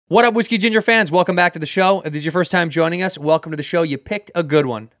What up, Whiskey Ginger fans? Welcome back to the show. If this is your first time joining us, welcome to the show. You picked a good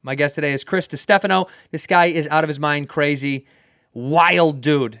one. My guest today is Chris Distefano. This guy is out of his mind crazy, wild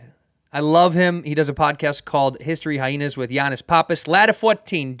dude. I love him. He does a podcast called History Hyenas with Yannis Pappitos. Laddah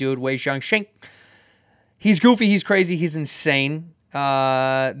 14, dude. Wei Zhang Shink. He's goofy. He's crazy. He's insane.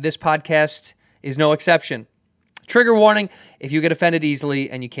 This podcast is no exception. Trigger warning, if you get offended easily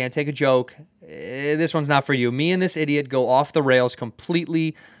and you can't take a joke, this one's not for you. Me and this idiot go off the rails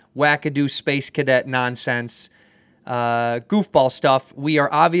completely. Wackadoo space cadet nonsense, goofball stuff. We are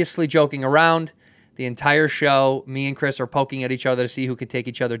obviously joking around the entire show. Me and Chris are poking at each other to see who can take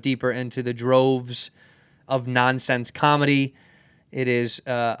each other deeper into the droves of nonsense comedy. It is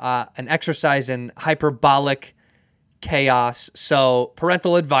an exercise in hyperbolic chaos. So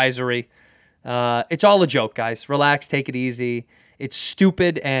parental advisory. It's all a joke, guys. Relax, take it easy. It's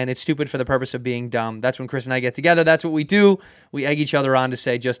stupid, and it's stupid for the purpose of being dumb. That's when Chris and I get together. That's what we do. We egg each other on to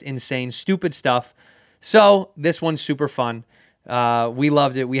say just insane, stupid stuff. So this one's super fun. We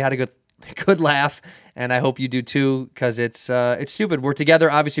loved it. We had a good laugh, and I hope you do too, because it's stupid. We're together,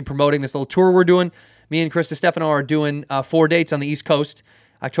 obviously promoting this little tour we're doing. Me and Chris Distefano are doing 4 dates on the East Coast,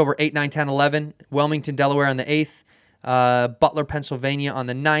 October 8, 9, 10, 11, Wilmington, Delaware on the 8th, Butler, Pennsylvania on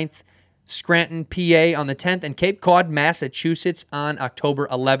the 9th, Scranton, PA on the 10th, and Cape Cod, Massachusetts on October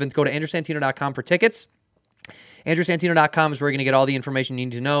 11th. Go to andrewsantino.com for tickets. andrewsantino.com is where you're going to get all the information you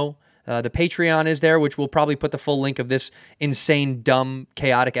need to know. The Patreon is there, which we'll probably put the full link of this insane, dumb,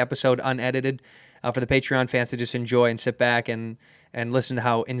 chaotic episode unedited for the Patreon fans to just enjoy and sit back and listen to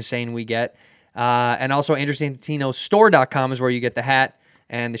how insane we get. And also andrewsantinostore.com is where you get the hat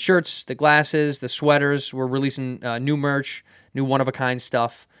and the shirts, the glasses, the sweaters. We're releasing new merch, new one-of-a-kind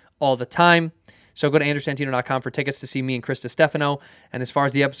stuff all the time. So go to andrewsantino.com for tickets to see me and Chris Distefano. And as far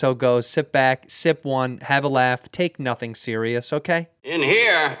as the episode goes, sit back, sip one, have a laugh, take nothing serious, okay? In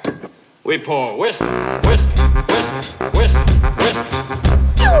here, we pour whisk, whisk, whisk, whisk, whisk.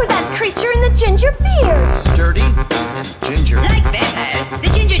 You were that creature in the ginger beard. Sturdy and ginger. Like vampires, the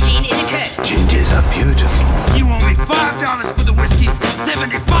ginger gene is a curse. Gingers are beautiful. You owe me $5 for the whiskey and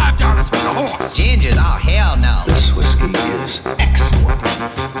 $75 for the horse. Gingers? Oh, hell no. This whiskey is excellent.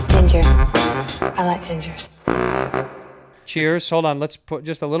 Ginger. I like gingers. Cheers. Hold on. Let's put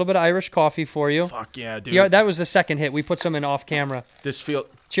just a little bit of Irish coffee for you. Fuck yeah, dude. Yeah, that was the second hit. We put some in off camera. This feel.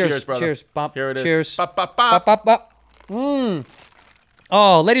 Cheers, brother. cheers. Bump. Here it is. Cheers. Bop, bop, bop. Bop, bop, bop.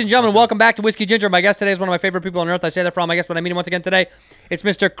 Oh, ladies and gentlemen, welcome back to Whiskey Ginger. My guest today is one of my favorite people on earth. I say that for all my guests, but I mean him once again today. It's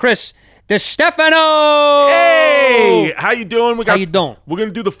Mr. Chris Distefano. Hey, how you doing? How you doing? We're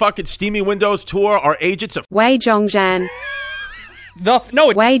gonna do the fucking Steamy Windows tour. Our agents are Wei Zhongzhan.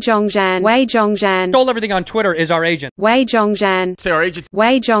 Wei Zhongzhan. Wei Zhongzhan. Stole everything on Twitter is our agent. Wei Zhongzhan. say our agents.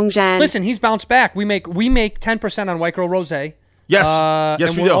 Wei Zhongzhan. Listen, he's bounced back. We make 10% on White Girl Rosé. Yes, yes,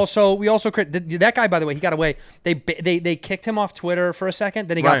 and we do. We also that guy, by the way, he got away. They kicked him off Twitter for a second,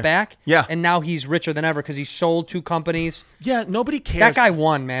 then he got Right. back. Yeah. And now he's richer than ever because he sold 2 companies. Yeah, nobody cares. That guy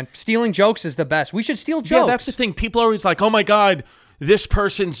won, man. Stealing jokes is the best. We should steal jokes. Yeah, that's the thing. People are always like, "Oh my god, this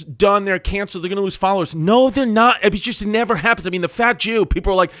person's done. They're canceled. They're gonna lose followers." No, they're not. It just never happens. I mean, the fat Jew.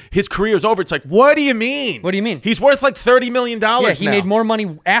 People are like, "His career's over." It's like, what do you mean? What do you mean? He's worth like $30 million. Yeah, he now. made more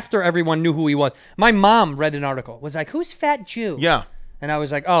money after everyone knew who he was. My mom read an article. Was like, "Who's Fat Jew?" Yeah. And I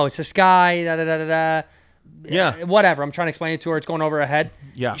was like, "Oh, it's this guy." Da da da da da. Yeah. Whatever. I'm trying to explain it to her. It's going over her head.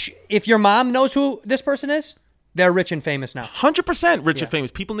 Yeah. If your mom knows who this person is, they're rich and famous now. 100% rich and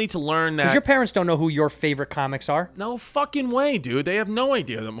famous. People need to learn that. Because your parents don't know who your favorite comics are. No fucking way, dude. They have no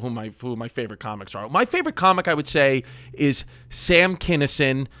idea who my favorite comics are. My favorite comic, I would say, is Sam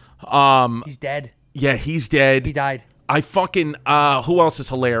Kinison. He's dead. Yeah, he's dead. He died. I fucking who else is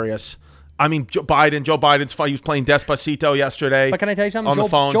hilarious? I mean, Joe Biden's fun. He was playing Despacito yesterday. But can I tell you something? On the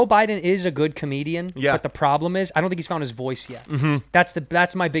phone. Joe Biden is a good comedian. Yeah. But the problem is, I don't think he's found his voice yet. Mm-hmm.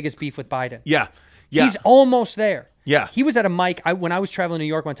 That's my biggest beef with Biden. Yeah. Yeah. He's almost there. Yeah. He was at a mic. When I was traveling to New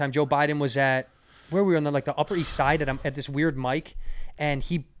York one time, Joe Biden was at where we were on the Upper East Side at this weird mic, and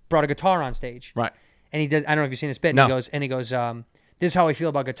he brought a guitar on stage. Right. And he does. I don't know if you've seen this bit. No. And he goes, "This is how I feel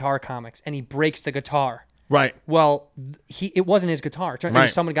about guitar comics." And he breaks the guitar. Right. Well, it wasn't his guitar. It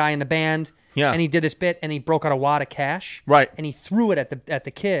was some guy in the band. Yeah. And he did this bit, and he broke out a wad of cash. Right. And he threw it at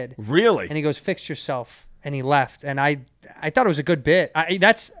the kid. Really? And he goes, "Fix yourself." And he left. And I thought it was a good bit. I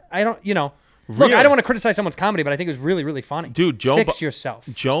don't. Look, I don't want to criticize someone's comedy, but I think it was really, really funny. Dude, fix yourself.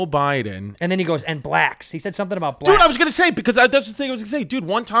 Joe Biden. And then he goes, and blacks. He said something about blacks. Dude, I was going to say, because that's the thing I was going to say. Dude,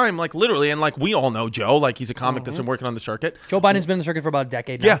 one time, like literally, and like we all know Joe, like he's a comic that's been working on the circuit. Joe Biden's been in the circuit for about a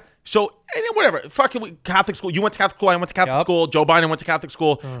decade now. Yeah. So, and then whatever. Fucking Catholic school. You went to Catholic school. I went to Catholic school. Joe Biden went to Catholic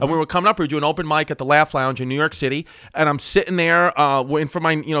school. And we were coming up. We were doing open mic at the Laugh Lounge in New York City. And I'm sitting there waiting for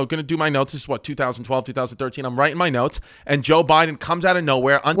my, going to do my notes. This is what, 2012, 2013. I'm writing my notes. And Joe Biden comes out of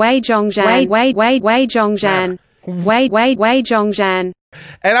nowhere. Wei Zhongzhan. Wei Zhongzhan. Wei Zhongzhan.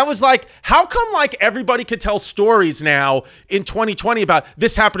 And I was like, how come like everybody could tell stories now in 2020 about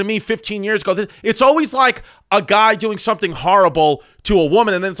this happened to me 15 years ago? It's always like a guy doing something horrible to a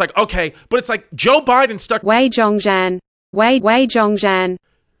woman. And then it's like, okay, but it's like Joe Biden stuck Wei Zhongzhan. Wei Zhongzhan.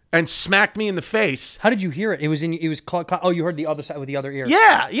 And smacked me in the face. How did you hear it? It was oh, you heard the other side with the other ear.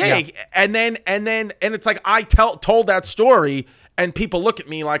 Yeah. And then it's like I told that story and people look at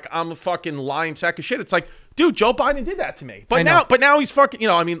me like I'm a fucking lying sack of shit. It's like, dude, Joe Biden did that to me. But now he's fucking,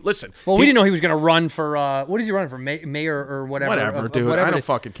 I mean, listen. Well, we didn't know he was going to run for, what is he running for? Mayor or whatever. Whatever, dude. Whatever I don't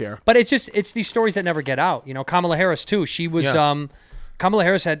fucking care. But it's these stories that never get out. Kamala Harris, too. She was, Kamala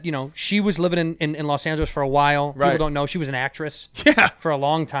Harris had, she was living in Los Angeles for a while. Right. People don't know. She was an actress. Yeah. For a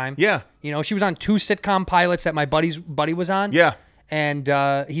long time. Yeah. She was on 2 sitcom pilots that my buddy was on. Yeah.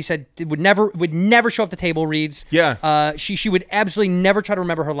 And he said it would never show up to table reads. Yeah. She would absolutely never try to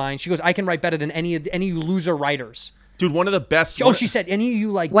remember her lines. She goes, I can write better than any loser writers. Dude, one of the best. Oh, she said, any of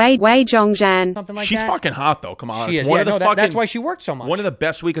you like Wei Zhongzhan. something like She's that? fucking hot though. Come on, She is. That's why she worked so much. One of the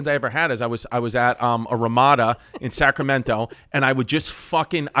best weekends I ever had is I was at a Ramada in Sacramento, and I would just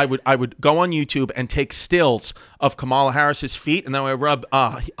fucking I would go on YouTube and take stills of Kamala Harris's feet, and then I would rub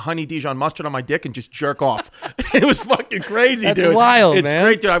honey Dijon mustard on my dick and just jerk off. It was fucking crazy, That's dude. wild, it's man.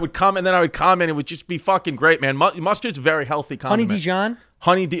 great, dude. I would come and then I would comment. It would just be fucking great, man. Mustard's a very healthy condiment. Honey Dijon?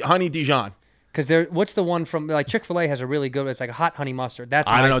 Honey Dijon. Because what's the one from, like, Chick-fil-A has a really good, it's like a hot honey mustard.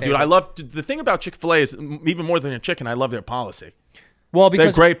 That's I don't know, favorite. dude. I love, the thing about Chick-fil-A is, even more than a chicken, I love their policy. Well,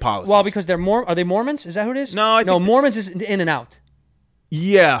 because they're great policies. Well, because are they Mormons? Is that who it is? No, Mormons is in and out.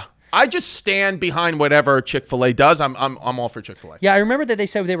 Yeah. I just stand behind whatever Chick-fil-A does. I'm all for Chick-fil-A. Yeah, I remember that they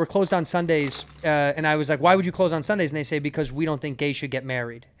said they were closed on Sundays, and I was like, why would you close on Sundays? And they say, because we don't think gays should get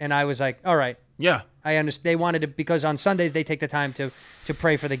married. And I was like, all right. Yeah. I understand. They wanted to, because on Sundays they take the time to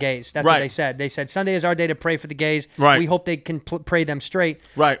pray for the gays. That's right. what they said. They said, Sunday is our day to pray for the gays. Right. We hope they can pray them straight.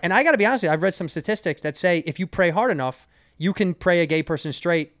 Right. And I got to be honest with you, I've read some statistics that say if you pray hard enough, you can pray a gay person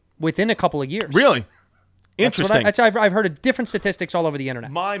straight within a couple of years. Really? Interesting. I've heard of different statistics all over the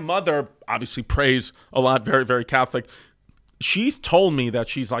internet. My mother obviously prays a lot, very, very Catholic. She's told me that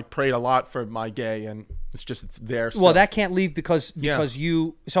she's like prayed a lot for my gay, and it's just there. Still. Well, that can't leave because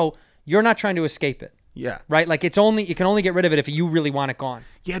you're not trying to escape it. Yeah. Right? Like you can only get rid of it if you really want it gone.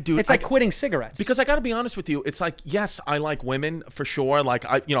 Yeah, dude. It's like quitting cigarettes. Because I got to be honest with you, it's like, yes, I like women for sure. Like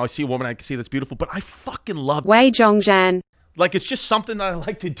I see a woman I can see that's beautiful, but I fucking love Wei Zhongzhan. Like it's just something that I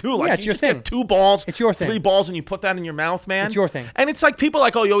like to do. Like it's you your just thing. get 2 balls, it's your thing. 3 balls, and you put that in your mouth, man. It's your thing. And it's like people are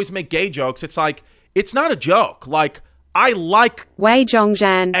like, oh, you always make gay jokes. It's like it's not a joke. Like I like Wei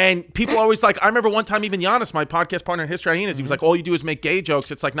Zhongzhan. And people always like, I remember one time even Yannis, my podcast partner in History Hyenas, he was like, all you do is make gay jokes.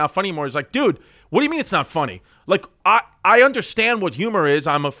 It's like not funny anymore. He's like, dude, what do you mean it's not funny? Like, I understand what humor is.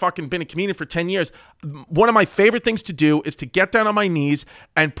 I'm been a comedian for 10 years. One of my favorite things to do is to get down on my knees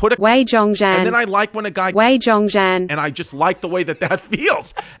and put a Wei Zhongzhan. And then I like when a guy Wei Zhongzhan. And I just like the way that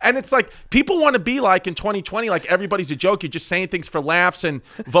feels. And it's like people want to be like in 2020, like everybody's a joke. You're just saying things for laughs and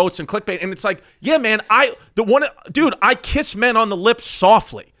votes and clickbait. And it's like, yeah, man, dude, I kiss men on the lips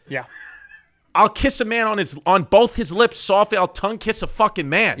softly. Yeah. I'll kiss a man on both his lips softly. I'll tongue kiss a fucking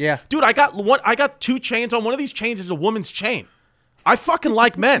man. Yeah. Dude, I got 2 chains on. One of these chains is a woman's chain. I fucking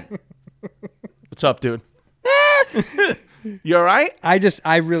like men. What's up, dude? You all right? I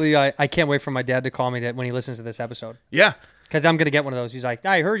can't wait for my dad to call me when he listens to this episode. Yeah. Because I'm going to get one of those. He's like,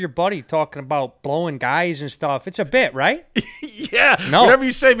 I heard your buddy talking about blowing guys and stuff. It's a bit, right? Yeah. No. Whatever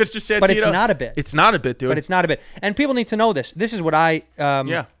you say, Mr. Santino. But it's not a bit. It's not a bit, dude. But it's not a bit. And people need to know this. This is what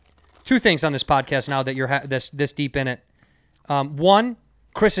yeah. 2 things on this podcast now that you're this deep in it. One,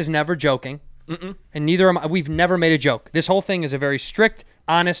 Chris is never joking. And neither am I. We've never made a joke. This whole thing is a very strict,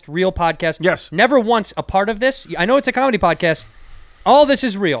 honest, real podcast. Yes. Never once a part of this. I know it's a comedy podcast. All this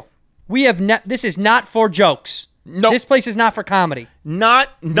is real. We have this is not for jokes. No. This place is not for comedy. Not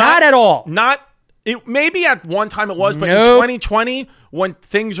at all. Maybe at one time it was, but Nope. in 2020, when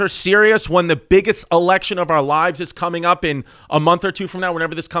things are serious, when the biggest election of our lives is coming up in a month or 2 from now,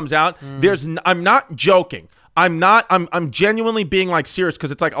 whenever this comes out, I'm not joking. I'm genuinely being like serious,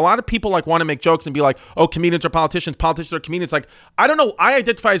 because it's like a lot of people like want to make jokes and be like, oh, comedians are politicians are comedians. Like, I don't know. I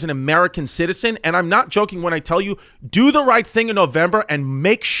identify as an American citizen, and I'm not joking when I tell you, do the right thing in November and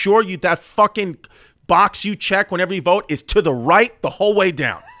make sure that fucking box you check whenever you vote is to the right the whole way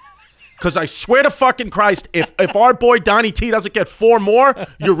down. Because I swear to fucking Christ, if our boy Donnie T doesn't get 4 more,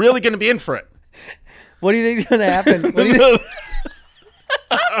 you're really going to be in for it. What do you think is going to happen? What do you think?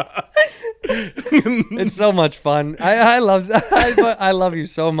 It's so much fun. I love you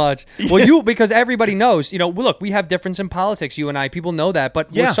so much. Well, because everybody knows, look, we have difference in politics, you and I. People know that,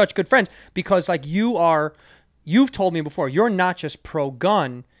 but we're such good friends because like you've told me before, you're not just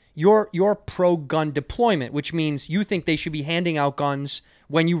pro-gun, you're pro-gun deployment, which means you think they should be handing out guns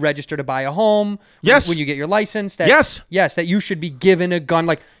when you register to buy a home, when you get your license. That you should be given a gun.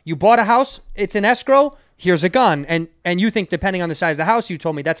 Like, you bought a house, it's an escrow, here's a gun. And you think, depending on the size of the house, you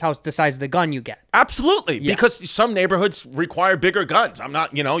told me that's the size of the gun you get. Absolutely. Yeah. Because some neighborhoods require bigger guns. I'm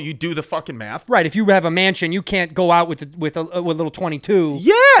not, you do the fucking math. Right. If you have a mansion, you can't go out with a little 22.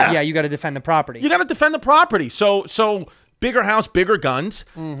 Yeah. Yeah, you got to defend the property. You got to defend the property. So bigger house, bigger guns.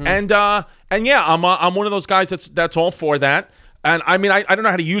 Mm-hmm. And yeah, I'm one of those guys that's all for that. And I mean, I don't know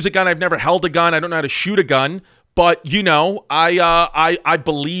how to use a gun. I've never held a gun. I don't know how to shoot a gun. But I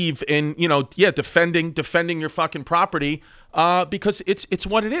believe in defending your fucking property because it's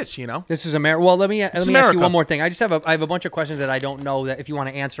what it is. This is America. Well, let me ask you one more thing. I have a bunch of questions that I don't know that if you want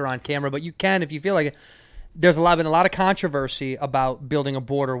to answer on camera, but you can if you feel like it. There's been a lot of controversy about building a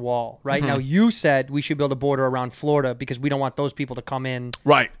border wall. Right now, you said we should build a border around Florida because we don't want those people to come in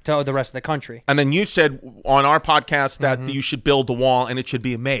to the rest of the country. And then you said on our podcast that you should build a wall and it should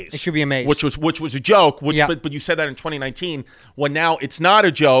be a maze. It should be a maze, which was a joke. But you said that in 2019. When now it's not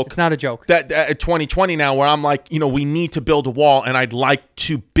a joke. It's not a joke. That at 2020 now, where I'm like, we need to build a wall, and I'd like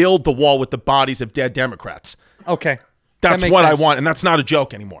to build the wall with the bodies of dead Democrats. Okay. That's what I want, and that's not a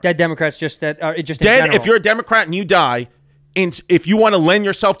joke anymore. Dead Democrats, just dead. If you're a Democrat and you die, and if you want to lend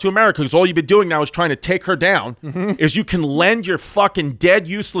yourself to America, because all you've been doing now is trying to take her down, is you can lend your fucking dead,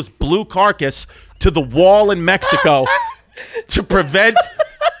 useless blue carcass to the wall in Mexico to prevent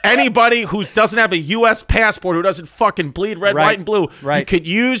anybody who doesn't have a U.S. passport, who doesn't fucking bleed red, white, and blue. Right. You could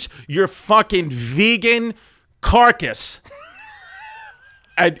use your fucking vegan carcass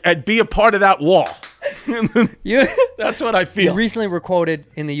and be a part of that wall. That's what I feel. You recently were quoted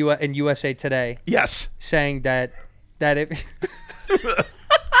in in USA Today. Yes, saying that if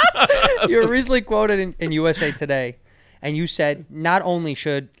you were recently quoted in USA Today, and you said not only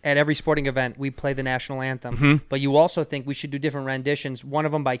should at every sporting event we play the national anthem, but you also think we should do different renditions. One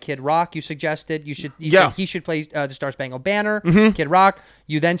of them by Kid Rock. You suggested said he should play the Star Spangled Banner. Kid Rock.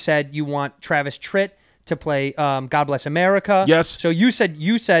 You then said you want Travis Tritt to play God Bless America. Yes. So you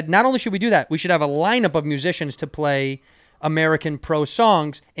said not only should we do that, we should have a lineup of musicians to play American pro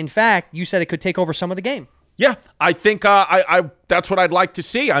songs. In fact, you said it could take over some of the game. Yeah, I think I that's what I'd like to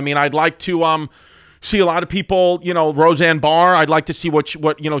see. I mean, I'd like to see a lot of people, Roseanne Barr. I'd like to see what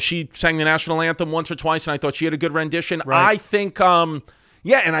she sang the national anthem once or twice, and I thought she had a good rendition. Right. I think and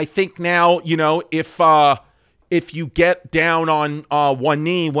I think now, if you get down on one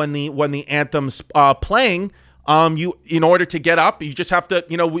knee when the anthem's playing, in order to get up, you just have to,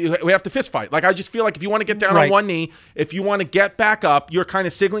 we have to fist fight. Like, I just feel like if you want to get down on one knee, if you want to get back up, you're kind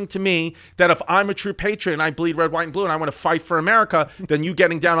of signaling to me that if I'm a true patriot and I bleed red, white, and blue and I want to fight for America, then you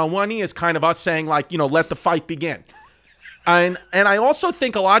getting down on one knee is kind of us saying, like, let the fight begin. And I also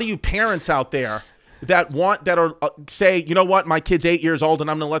think a lot of you parents out there that say, you know what, my kid's 8 years old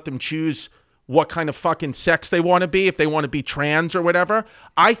and I'm going to let them choose what kind of fucking sex they want to be, if they want to be trans or whatever.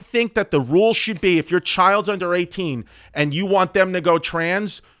 I think that the rule should be, if your child's under 18 and you want them to go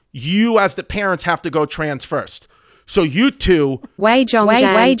trans, you as the parents have to go trans first. So you two Wei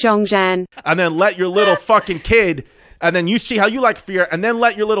Zhongzhan, and then let your little fucking kid, and then you see how you like it for your, and then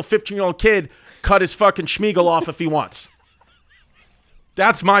let your little 15-year-old kid cut his fucking schmeagle off if he wants.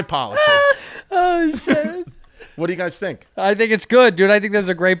 That's my policy. Oh shit. What do you guys think? I think it's good, dude. I think that's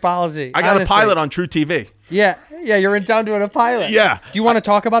a great policy. I got a pilot on True TV. Yeah, you're in town doing a pilot. Yeah. Do you want to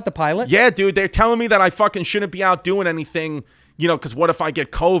talk about the pilot? Yeah, dude. They're telling me that I fucking shouldn't be out doing anything, because what if I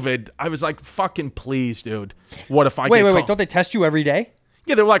get COVID? I was like, fucking please, dude. What if I get COVID? Wait. Don't they test you every day?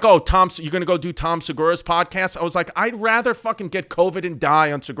 Yeah, they were like, oh, you're going to go do Tom Segura's podcast? I was like, I'd rather fucking get COVID and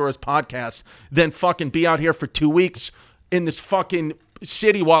die on Segura's podcast than fucking be out here for 2 weeks in this fucking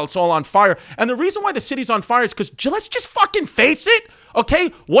city while it's all on fire. And the reason why the city's on fire is because let's just fucking face it, okay?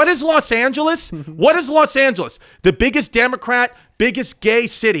 What is Los Angeles? What is Los Angeles? The biggest Democrat, biggest gay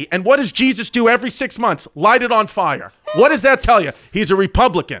city. And what does Jesus do every 6 months? Light it on fire. What does that tell you? He's a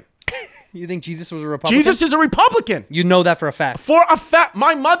Republican. You think Jesus was a Republican? Jesus is a Republican. You know that for a fact. For a fact.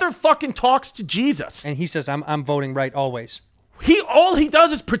 My mother fucking talks to Jesus. And he says, I'm voting right always. All he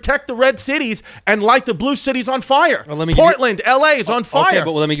does is protect the red cities and light the blue cities on fire. Well, Portland, LA is on fire. Okay,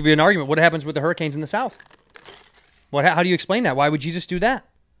 but let me give you an argument. What happens with the hurricanes in the South? How do you explain that? Why would Jesus do that?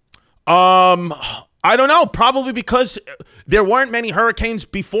 I don't know. Probably because there weren't many hurricanes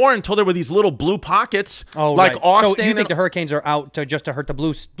before until there were these little blue pockets. Oh, like right. Austin. So you think the hurricanes are out just to hurt the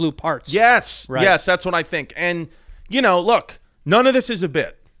blue parts? Yes. Right. Yes, that's what I think. And, look, none of this is a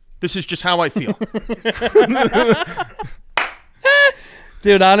bit. This is just how I feel.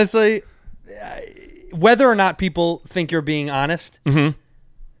 Dude, honestly, whether or not people think you're being honest, the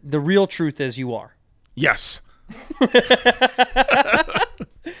real truth is you are. Yes.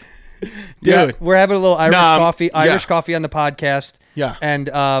 Dude, we're having a little Irish yeah. coffee on the podcast. Yeah. And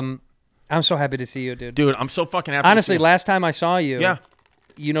I'm so happy to see you, dude. Dude, I'm so fucking happy Honestly, to see you. last time I saw you, Yeah.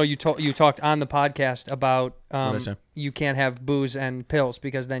 you talked on the podcast about What'd I say? you can't have booze and pills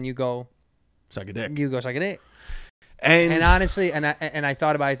because then you go suck a dick. You go suck a dick. And honestly, I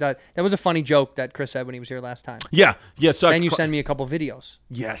thought that was a funny joke that Chris said when he was here last time. Yeah. Yeah. So then you send me a couple videos.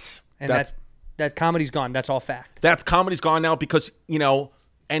 Yes. And that comedy's gone. That's all fact. That comedy's gone now because,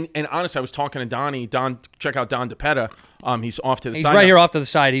 and honestly, I was talking to Donnie. Check out Don DePetta. He's off to the side. He's right here off to the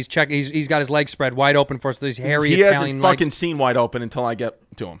side. He's got his legs spread wide open for us. These hairy Italian Italian hasn't legs. fucking seen wide open until I get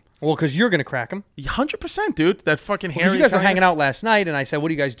to him. Well, because you're gonna crack him. 100%, dude. That fucking hairy. Because you guys were Italian- hanging out last night, and I said, "What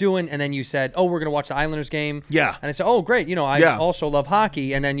are you guys doing?" And then you said, "Oh, we're gonna watch the Islanders game." Yeah. And I said, "Oh, great. I also love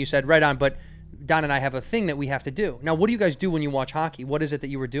hockey." And then you said, "Right on." But Don and I have a thing that we have to do. Now, what do you guys do when you watch hockey? What is it that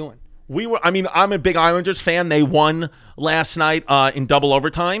you were doing? I'm a big Islanders fan. They won last night in double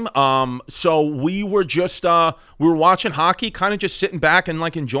overtime. So we were just we were watching hockey, kind of just sitting back and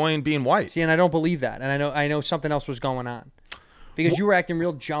like enjoying being white. See, and I don't believe that. And I know something else was going on. Because you were acting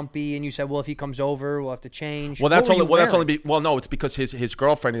real jumpy, and you said, "Well, if he comes over, we'll have to change." Well, that's no. It's because his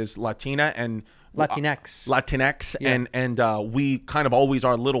girlfriend is Latina and Latinx, yeah. and we kind of always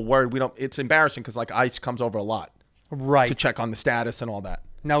are a little worried. We don't. It's embarrassing because like ICE comes over a lot, right, to check on the status and all that.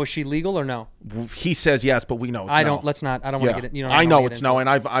 Now, is she legal or no? He says yes, but we know it's I no. don't. Let's not. I don't want to get it. I know it's no, and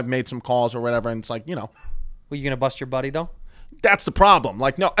I've made some calls or whatever, and it's like Well, you gonna bust your buddy though? That's the problem.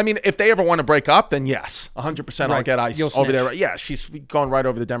 Like, no, I mean, if they ever want to break up, then yes, 100%. I'll get ICE over there. Yeah, she's going right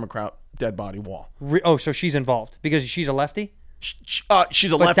over the Democrat dead body wall. So she's involved because she's a lefty. She's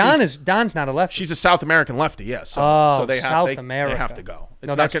a lefty. But Don's not a lefty. She's a South American lefty. Yes. So they have America. They have to go.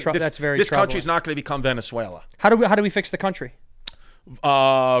 No, that's very. This troubling. country's not going to become Venezuela. How do we fix the country?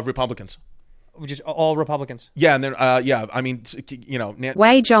 Republicans. Just all Republicans. Yeah, and then I mean,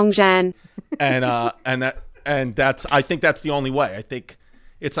 Wei Zhongzhan. And that's I think that's the only way. I think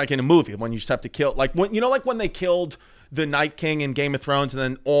it's like in a movie when you just have to kill, like when they killed the Night King in Game of Thrones, and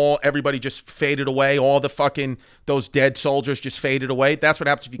then everybody just faded away. All the fucking those dead soldiers just faded away. That's what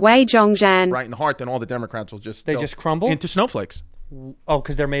happens if you Wei Zhongzhan. right in the heart. Then all the Democrats will just crumble into snowflakes. Oh,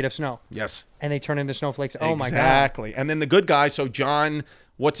 because they're made of snow. Yes, and they turn into snowflakes. Oh my god! Exactly. And then the good guy. So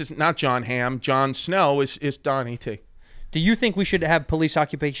not John Hamm. John Snow is Don E.T. Do you think we should have police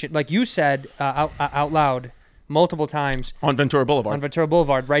occupation, like you said out loud multiple times on Ventura Boulevard? On Ventura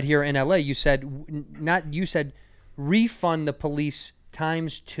Boulevard, right here in LA, you said refund the police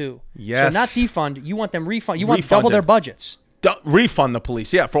 ×2. Yes. So not defund. You want them refund. You want double their budgets. Refund the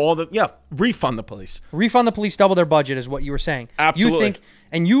police. Yeah, refund the police. Refund the police double their budget is what you were saying. Absolutely. You think,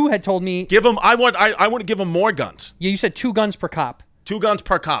 and you had told me give them. I want to give them more guns. Yeah, you said 2 guns per cop. 2 guns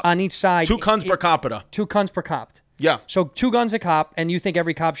per cop on each side. 2 guns per capita. 2 guns per cop. Yeah. So 2 guns a cop, and you think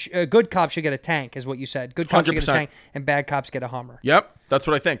every cop, good cop should get a tank, is what you said. Good cops should get a tank, and bad cops get a Hummer. Yep, that's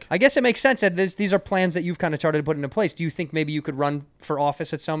what I think. I guess it makes sense that these are plans that you've kind of started to put into place. Do you think maybe you could run for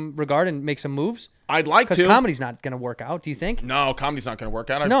office at some regard and make some moves? I'd like to. Because comedy's not going to work out, do you think? No, comedy's not going to work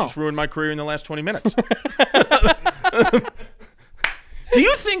out. I've No. just ruined my career in the last 20 minutes. Do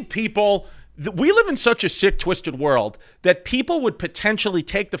you think people... We live in such a sick, twisted world that people would potentially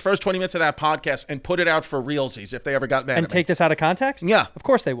take the first 20 minutes of that podcast and put it out for realsies if they ever got mad And at me. take this out of context? Yeah. Of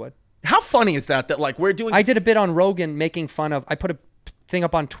course they would. How funny is that like we're doing... I did a bit on Rogan making fun of... I put a thing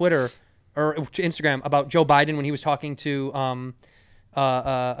up on Twitter or Instagram about Joe Biden when he was talking to...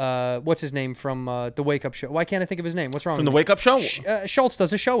 what's his name from the Wake Up Show? Why can't I think of his name? What's wrong From with the me? Wake Up Show? Schultz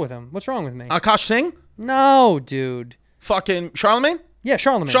does a show with him. What's wrong with me? Akash Singh? No, dude. Fucking Charlemagne? Yeah,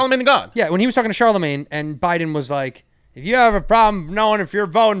 Charlemagne. Charlemagne the God. Yeah, when he was talking to Charlemagne and Biden was like, if you have a problem knowing if you're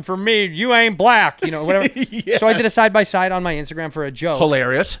voting for me, you ain't black, whatever. Yeah. So I did a side-by-side on my Instagram for a joke.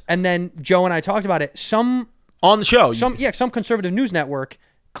 Hilarious. And then Joe and I talked about it. On the show? Some conservative news network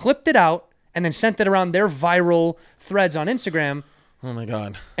clipped it out and then sent it around their viral threads on Instagram Oh my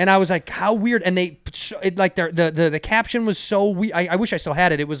God. And I was like, how weird. And the caption was so weird. I wish I still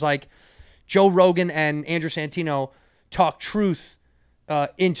had it. It was like Joe Rogan and Andrew Santino talk truth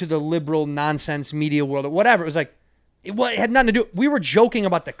into the liberal nonsense media world or whatever. It was like, it had nothing to do. We were joking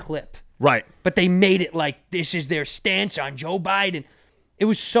about the clip. Right. But they made it like this is their stance on Joe Biden. It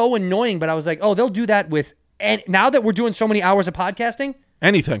was so annoying, but I was like, oh, they'll do that with, and now that we're doing so many hours of podcasting,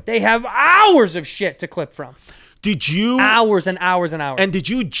 anything. They have hours of shit to clip from. Did you? Hours and hours and hours. And did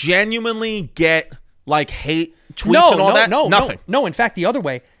you genuinely get like hate tweets and all that? Nothing. No, in fact, the other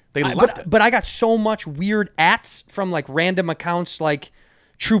way. They left it. But I got so much weird ats from like random accounts like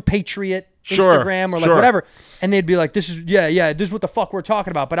True Patriot, Instagram, or like whatever. And they'd be like, this is, this is what the fuck we're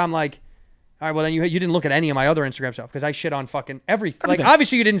talking about. But I'm like, all right, well, then you didn't look at any of my other Instagram stuff because I shit on fucking everything. Like,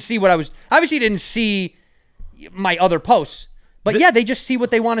 obviously you didn't see obviously you didn't see my other posts. But yeah, they just see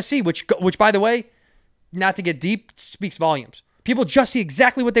what they want to see, which by the way, not to get deep, speaks volumes. People just see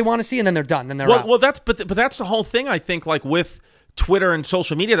exactly what they want to see and then they're done. Then they're out. Well, that's the whole thing, I think, like with Twitter and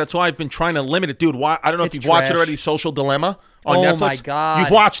social media. That's why I've been trying to limit it. Dude, I don't know if you've watched it already, Social Dilemma on Netflix. Oh my God.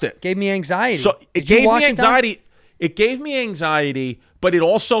 You've watched it. Gave me anxiety. So it gave me anxiety. It gave me anxiety, but it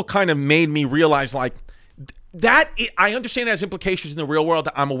also kind of made me realize like I understand it has implications in the real world,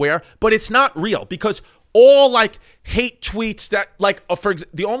 I'm aware, but it's not real because all like hate tweets that like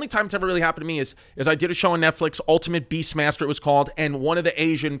the only time it's ever really happened to me is I did a show on Netflix, Ultimate Beastmaster it was called, and one of the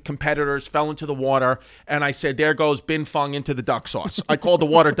Asian competitors fell into the water and I said, there goes Bin Fung into the duck sauce. I called the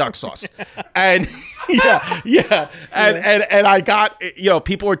water duck sauce. And and I got,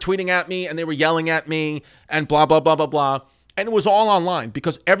 people were tweeting at me and they were yelling at me and blah blah blah blah blah. And it was all online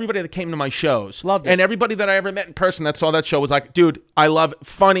because everybody that came to my shows loved it. And everybody that I ever met in person that saw that show was like, dude, I love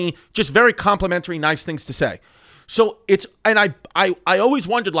funny, just very complimentary, nice things to say. So I always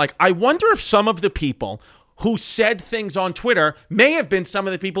wondered, like, I wonder if some of the people who said things on Twitter may have been some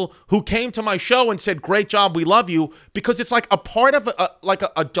of the people who came to my show and said, great job, we love you, because it's like a part of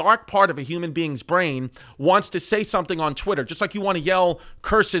a dark part of a human being's brain wants to say something on Twitter, just like you want to yell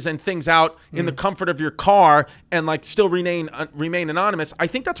curses and things out in the comfort of your car and like still remain anonymous. I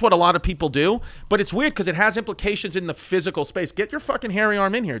think that's what a lot of people do, but it's weird because it has implications in the physical space. Get your fucking hairy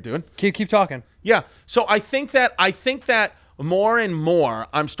arm in here, dude. Keep talking. Yeah. So I think that more and more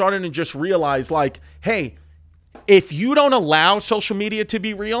I'm starting to just realize like, hey, if you don't allow social media to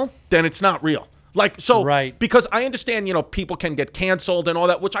be real, then it's not real. Like, so, right. Because I understand, people can get canceled and all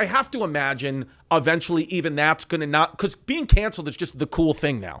that, which I have to imagine eventually even that's going to not, because being canceled is just the cool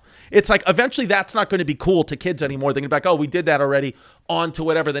thing now. It's like, eventually that's not going to be cool to kids anymore. They're going to be like, oh, we did that already, on to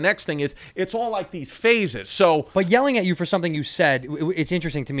whatever the next thing is. It's all like these phases. So, but yelling at you for something you said, it's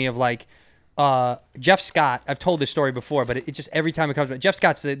interesting to me of like, Jeff Scott, I've told this story before, but it just every time it comes up, Jeff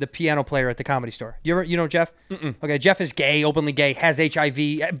Scott's the piano player at the Comedy Store. You know Jeff? Okay, Jeff is gay, openly gay, has HIV.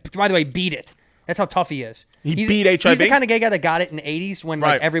 By the way, beat it. That's how tough he is. He beat HIV? He's the kind of gay guy that got it in the 80s when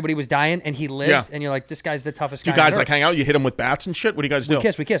like, everybody was dying and he lived, and you're like, this guy's the toughest guy. You guys like hang out? You hit him with bats and shit? What do you guys do?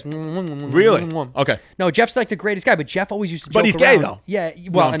 We kiss. Really? Okay. No, Jeff's like the greatest guy, but Jeff always used to joke But he's around. gay, though. Yeah,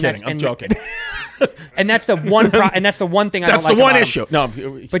 well, no, I'm kidding. I'm joking. And that's the one and that's the one thing I don't like about him. That's the one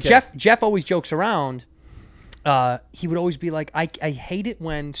issue. No, but Jeff always jokes around. He would always be like, I hate it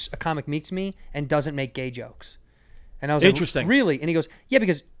when a comic meets me and doesn't make gay jokes. And I was interesting. Like, really? And he goes, yeah,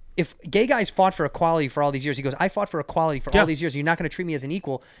 because if gay guys fought for equality for all these years, he goes, I fought for equality for all these years. You're not going to treat me as an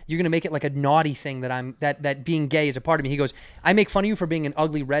equal. You're going to make it like a naughty thing that being gay is a part of me. He goes, I make fun of you for being an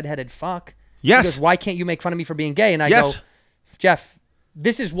ugly redheaded fuck. Yes. He goes, why can't you make fun of me for being gay? And I go, Jeff,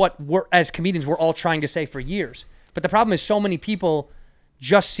 this is what as comedians we're all trying to say for years. But the problem is so many people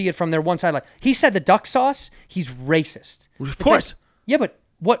just see it from their one side. Like he said the duck sauce, he's racist. Of course. Like, yeah, but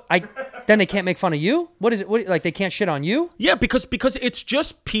then they can't make fun of you? What is it? Like they can't shit on you? Yeah, because it's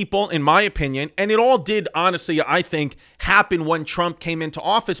just people, in my opinion, and it all did, honestly, I think, happen when Trump came into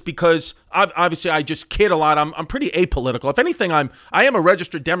office because obviously I just kid a lot. I'm pretty apolitical. If anything, I am a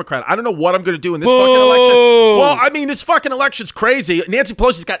registered Democrat. I don't know what I'm going to do in this fucking election. Well, I mean, this fucking election's crazy. Nancy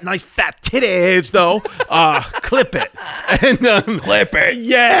Pelosi's got nice fat titties, though. Clip it. And, clip it.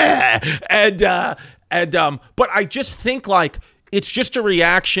 Yeah. But I just think like, it's just a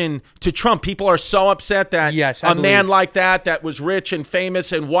reaction to Trump. People are so upset that a man like that was rich and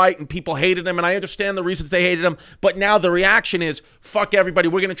famous and white and people hated him. And I understand the reasons they hated him. But now the reaction is, fuck everybody.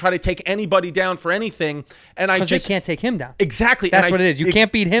 We're going to try to take anybody down for anything. And because they can't take him down. Exactly. That's what it is. You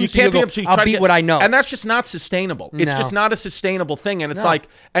can't beat him, so I'll beat what I know. And that's just not sustainable. It's just not a sustainable thing. And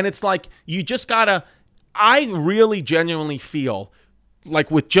it's like, you just got to, I really genuinely feel like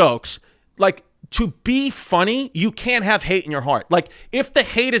with jokes, like, to be funny, you can't have hate in your heart. Like, if the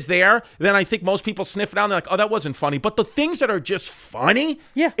hate is there, then I think most people sniff it out and they're like, oh, that wasn't funny. But the things that are just funny,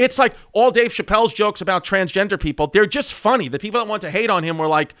 it's like all Dave Chappelle's jokes about transgender people, they're just funny. The people that want to hate on him were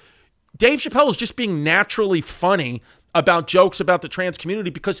like, Dave Chappelle is just being naturally funny about jokes about the trans community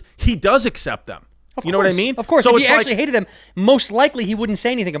because he does accept them. You know what I mean? Of course. So if he actually hated them, most likely he wouldn't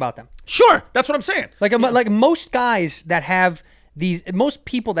say anything about them. Sure. That's what I'm saying. Like most guys that have most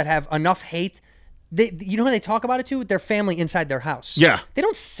people that have enough hate, you know who they talk about it to? Their family inside their house. Yeah. They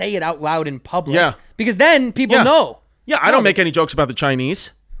don't say it out loud in public. Yeah. Because then people know. Yeah, I don't make any jokes about the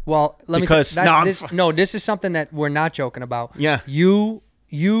Chinese. Well, let me this is something that we're not joking about. Yeah. You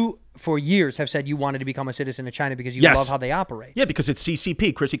for years have said you wanted to become a citizen of China because you love how they operate. Yeah, because it's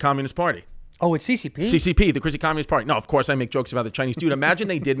CCP, Chrissy Communist Party. Oh, it's CCP? CCP, the Chrissy Communist Party. No, of course I make jokes about the Chinese. Dude, imagine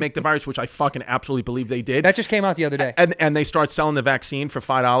they did make the virus, which I fucking absolutely believe they did. That just came out the other day. And they start selling the vaccine for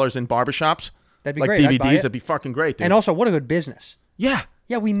 $5 in barbershops. That'd be like great. DVDs. I'd buy it. That'd be fucking great, dude. And also, what a good business. Yeah.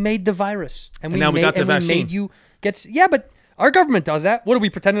 Yeah, we made the virus. And now we got the vaccine. We made you get... Yeah, but our government does that. What are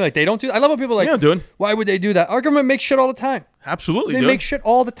we pretending like they don't do? I love when people are like, yeah, dude. Why would they do that? Our government makes shit all the time. Absolutely, They make shit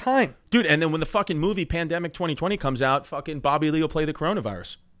all the time. Dude, and then when the fucking movie Pandemic 2020 comes out, fucking Bobby Lee will play the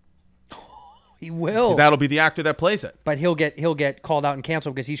coronavirus. He will. That'll be the actor that plays it. But he'll get called out and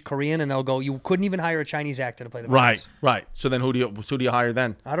canceled because he's Korean, and they'll go, you couldn't even hire a Chinese actor to play the virus. Right. So then who do you hire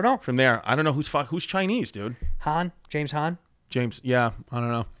then? I don't know. From there, I don't know who's Chinese, dude. James Han. Yeah, I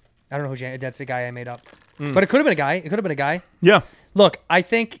don't know. I don't know who that's the guy I made up. But it could have been a guy. It could have been a guy. Yeah. Look, I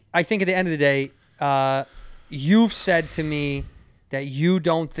think at the end of the day, you've said to me that you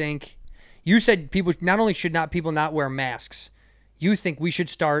don't think. You said people not wear masks. You think we should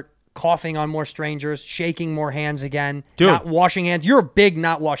start coughing on more strangers, shaking more hands again, dude, not washing hands. You're a big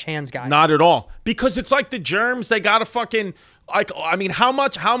not wash hands guy. Not at all. Because it's like the germs, they gotta fucking how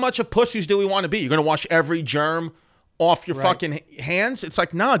much of pussies do we want to be? You're gonna wash every germ off your fucking hands? It's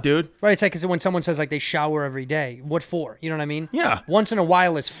like, nah, dude. Right, it's like when someone says like they shower every day. What for? You know what I mean? Yeah. Once in a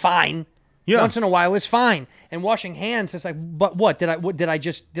while is fine. Yeah. Once in a while is fine. And washing hands, it's like, but what? Did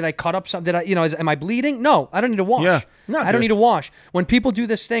I cut up something? Am I bleeding? No, I don't need to wash. Yeah. No, I don't need to wash. When people do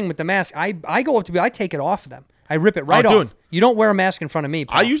this thing with the mask, I go up to I take it off of them. I rip it right off. Dude. You don't wear a mask in front of me,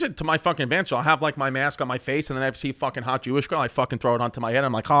 pal. I use it to my fucking advantage. So I'll have like my mask on my face, and then I see a fucking hot Jewish girl. I fucking throw it onto my head.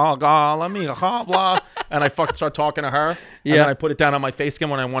 I'm like, oh, God, let me, blah. And I fucking start talking to her. Yeah. And then I put it down on my face again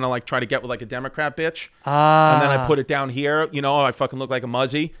when I want to like try to get with like a Democrat bitch. And then I put it down here. You know, I fucking look like a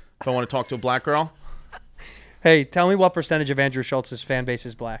muzzy if I want to talk to a black girl. Hey, tell me what percentage of Andrew Schultz's fan base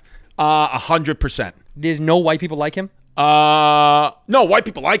is black? 100%. There's no white people like him? No, white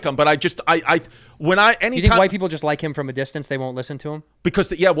people like him, but I you think white people just like him from a distance? They won't listen to him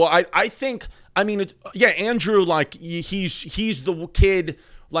because I think Andrew, like he's the kid,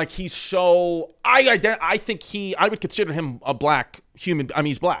 like he's so I think I would consider him a black human. I mean,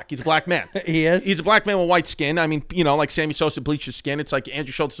 he's black. He's a black man. He is. He's a black man with white skin. I mean, you know, like Sammy Sosa bleached his skin. It's like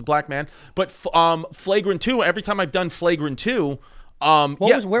Andrew Schultz is a black man. But Flagrant 2. Every time I've done Flagrant 2,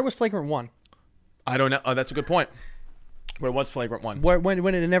 where was Flagrant 1? I don't know. Oh, that's a good point. Where was Flagrant 1?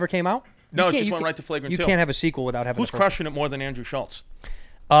 When it never came out? No, it just went right to Flagrant 2. You can't have a sequel without having. Who's crushing it more than Andrew Schultz?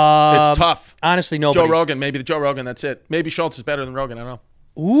 It's tough. Honestly, nobody. Joe Rogan. Maybe the Joe Rogan. That's it. Maybe Schultz is better than Rogan. I don't know.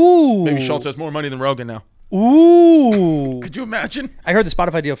 Ooh. Maybe Schultz has more money than Rogan now. Ooh. Could you imagine? I heard the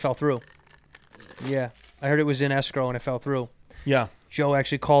Spotify deal fell through. Yeah. I heard it was in escrow and it fell through. Yeah. Joe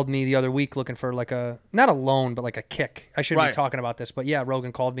actually called me the other week looking for like not a loan, but like a kick. I shouldn't be talking about this, but yeah,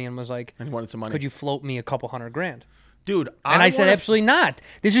 Rogan called me and was like, and he wanted some money. Could you float me a couple $100,000? Dude, I said, absolutely not.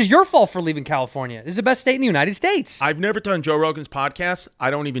 This is your fault for leaving California. This is the best state in the United States. I've never done Joe Rogan's podcast.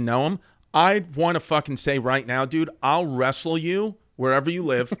 I don't even know him. I want to fucking say right now, dude, I'll wrestle you wherever you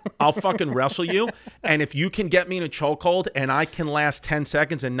live. I'll fucking wrestle you. And if you can get me in a chokehold and I can last 10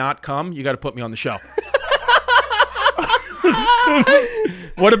 seconds and not come, you got to put me on the show.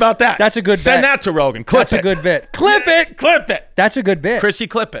 What about that? That's a good bet. Send that to Rogan. Clip That's it. a good bit. Clip it. Clip it. That's a good bit. Chrissy,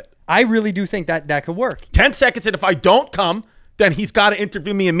 clip it. I really do think that could work. 10 seconds, and if I don't come, then he's got to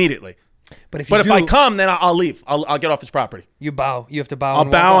interview me immediately. But if I come, then I'll leave. I'll get off his property. You bow. You have to bow. I'll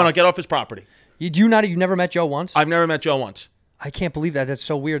bow and I'll get off his property. You've never met Joe once? I've never met Joe once. I can't believe that. That's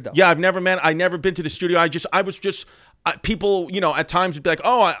so weird, though. Yeah, I've never been to the studio. I was just people, you know, at times would be like,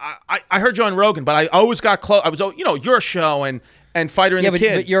 oh, I heard you on Rogan, but I always got close. I was, you know, your show and Fighter and the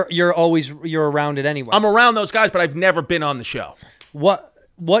Kid. But you're around it anyway. I'm around those guys, but I've never been on the show. What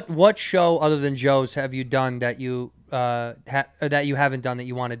show other than Joe's have you done that you that you haven't done that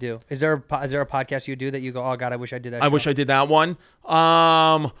you want to do? Is there a podcast you do that you go, oh God, I wish I did that? I wish I did that one.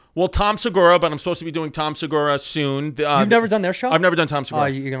 Well, Tom Segura, but I'm supposed to be doing Tom Segura soon. You've never done their show? I've never done Tom Segura. Oh,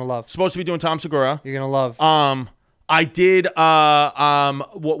 you're gonna love. Supposed to be doing Tom Segura. You're gonna love. I did.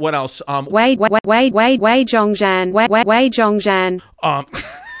 What else? Wei Zhongzhan. Wei Zhongzhan.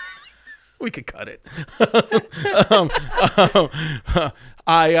 We could cut it.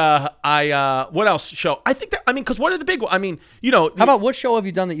 What else show? I think that, because what are the big ones? How about what show have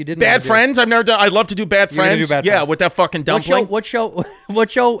you done that you didn't? Bad Friends. I've never done. I'd love to do Bad Friends. Do Bad yeah, Friends. with that fucking dumpling. What show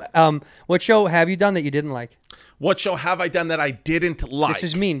have you done that you didn't like? What show have I done that I didn't like? This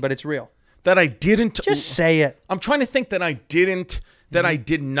is mean, but it's real. That I didn't. Just say it. I'm trying to think that I didn't. That I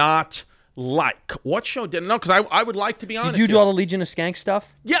did not like. What show didn't know? Because I would like to be honest. Did you do all the Legion of Skanks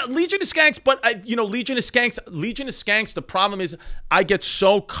stuff? Yeah, Legion of Skanks, but Legion of Skanks, the problem is I get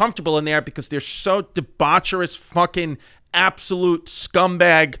so comfortable in there because they're so debaucherous, fucking absolute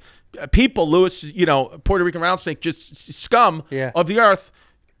scumbag people. Louis, Puerto Rican rattlesnake, just scum of the earth.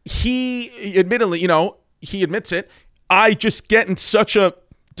 He admittedly, he admits it. I just get in such a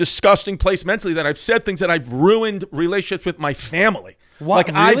disgusting place mentally that I've said things that I've ruined relationships with my family. What,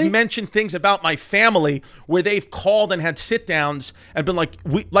 like really? I've mentioned things about my family where they've called and had sit downs and been like,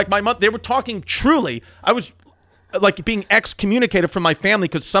 my mom. They were talking truly. I was like being excommunicated from my family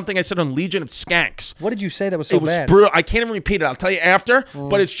because something I said on Legion of Skanks. What did you say that was so bad? It was brutal. I can't even repeat it. I'll tell you after.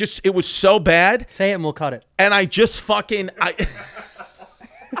 But it was so bad. Say it and we'll cut it. And I just fucking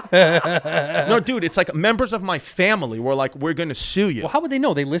no, dude. It's like members of my family were like, "We're gonna sue you." Well, how would they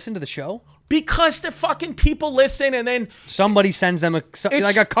know? They listen to the show. Because the fucking people listen, and then somebody sends them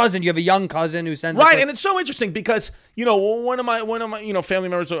like a cousin. You have a young cousin who sends right, and it's so interesting because one of my family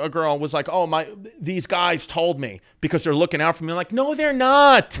members, a girl, was like, "Oh these guys told me because they're looking out for me." I'm like, no, they're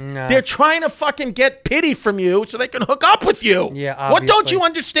not. No. They're trying to fucking get pity from you so they can hook up with you. Yeah, obviously. What don't you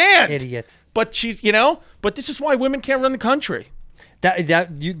understand, idiot? But but this is why women can't run the country.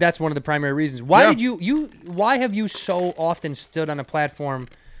 That's one of the primary reasons. Why did why have you so often stood on a platform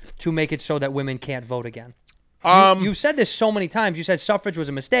to make it so that women can't vote again? You've said this so many times. You said suffrage was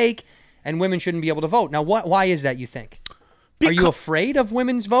a mistake and women shouldn't be able to vote. Now, why is that, you think? Are you afraid of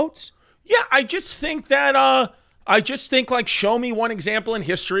women's votes? Yeah, I just think that like show me one example in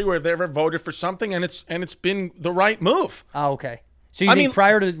history where they ever voted for something and it's been the right move. Oh, okay. So you think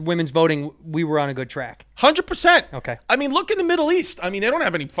prior to women's voting, we were on a good track? 100%. Okay. Look in the Middle East. They don't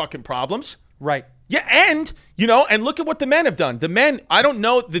have any fucking problems. Right. Yeah, and look at what the men have done. The men, I don't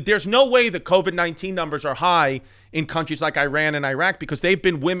know that there's no way the COVID-19 numbers are high in countries like Iran and Iraq because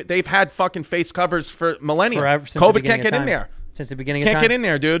they've had fucking face covers for millennia. Forever, COVID can't get in there. Since the beginning of time. Can't get in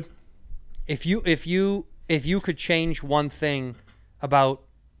there, dude. If you could change one thing about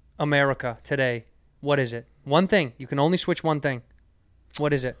America today, what is it? One thing. You can only switch one thing.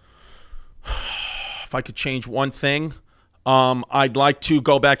 What is it? If I could change one thing, I'd like to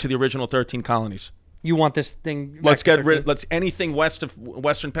go back to the original 13 colonies. You want this thing? Let's get rid. Let's anything west of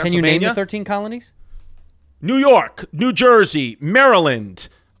Western Pennsylvania. Can you name the 13 colonies? New York, New Jersey, Maryland,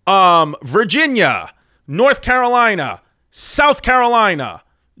 Virginia, North Carolina, South Carolina,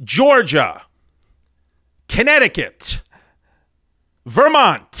 Georgia, Connecticut,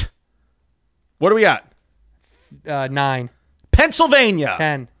 Vermont. What are we at? 9. Pennsylvania.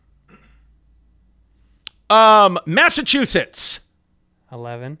 10. Massachusetts.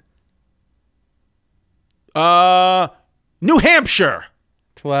 11. New Hampshire.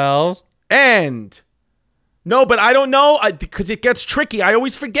 12. And no, but I don't know because it gets tricky. I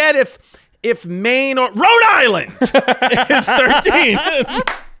always forget if Maine or Rhode Island is 13.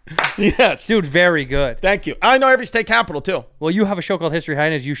 Yes. Dude, very good. Thank you. I know every state capital, too. Well, you have a show called History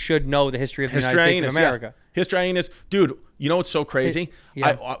Hyenas. You should know the history of the United States of America. Yeah. History Hyenas. Dude, you know what's so crazy?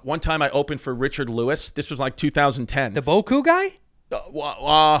 One time I opened for Richard Lewis. This was like 2010. The Boku guy?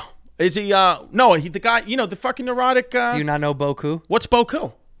 Is he? No, the guy, the fucking neurotic. Do you not know Boku? What's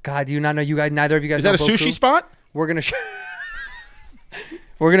Boku? God, do you not know? You guys, neither of you guys know Boku? Is that a sushi spot? We're going to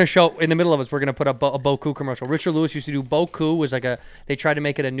We're going to show, in the middle of us, we're going to put up a Boku commercial. Richard Lewis used to do Boku. Was like they tried to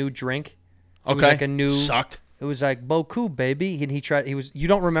make it a new drink. It was like a new. Sucked. It was like Boku, baby. And you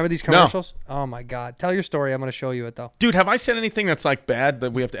don't remember these commercials? No. Oh, my God. Tell your story. I'm going to show you it, though. Dude, have I said anything that's like bad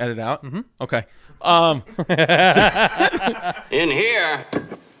that we have to edit out? Mm-hmm. Okay. In here,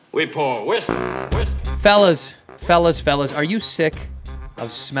 we pour whiskey. Fellas, are you sick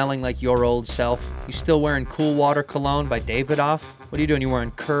of smelling like your old self? You still wearing Cool Water Cologne by Davidoff? What are you doing? You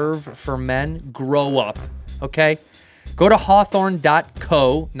wearing Curve for Men? Grow up, okay? Go to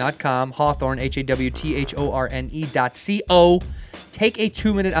hawthorne.co, not com, Hawthorne, HAWTHORNE.co. Take a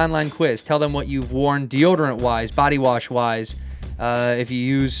 2-minute online quiz. Tell them what you've worn deodorant-wise, body wash-wise, if you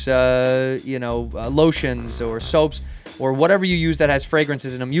use, lotions or soaps or whatever you use that has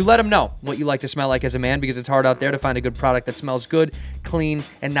fragrances in them. You let them know what you like to smell like as a man, because it's hard out there to find a good product that smells good, clean,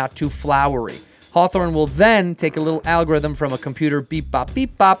 and not too flowery. Hawthorne will then take a little algorithm from a computer, beep,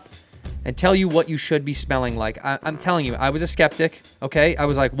 bop, and tell you what you should be smelling like. I'm telling you, I was a skeptic, okay? I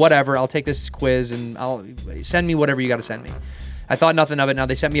was like, whatever, I'll take this quiz and I'll send me whatever you got to send me. I thought nothing of it. Now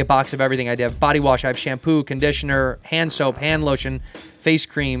they sent me a box of everything. I have body wash, I have shampoo, conditioner, hand soap, hand lotion, face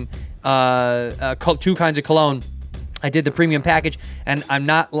cream, 2 kinds of cologne. I did the premium package, and I'm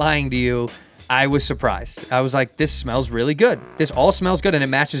not lying to you. I was surprised. I was like, this smells really good. This all smells good, and it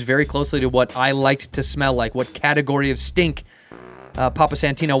matches very closely to what I liked to smell like, what category of stink Papa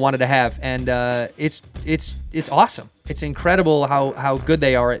Santino wanted to have, and it's awesome. It's incredible how good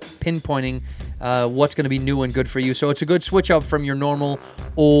they are at pinpointing what's going to be new and good for you. So it's a good switch up from your normal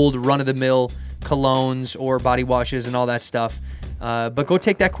old run-of-the-mill colognes or body washes and all that stuff. But go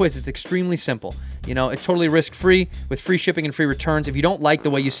take that quiz. It's extremely simple. It's totally risk-free with free shipping and free returns. If you don't like the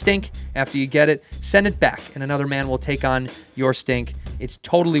way you stink after you get it, send it back, and another man will take on your stink. It's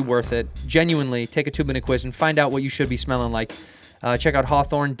totally worth it. Genuinely, take a 2-minute quiz and find out what you should be smelling like. Check out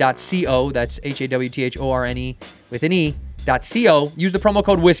hawthorne.co. That's HAWTHORNE with an E.co. Use the promo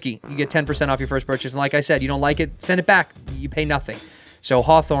code whiskey. You get 10% off your first purchase. And like I said, you don't like it, send it back. You pay nothing. So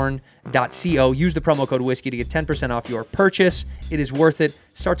hawthorne.co. Use the promo code whiskey to get 10% off your purchase. It is worth it.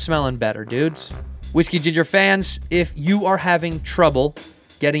 Start smelling better, dudes. Whiskey Ginger fans, if you are having trouble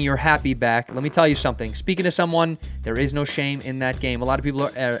getting your happy back, let me tell you something. Speaking to someone, there is no shame in that game. A lot of people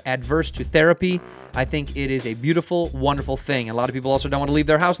are adverse to therapy. I think it is a beautiful, wonderful thing. A lot of people also don't want to leave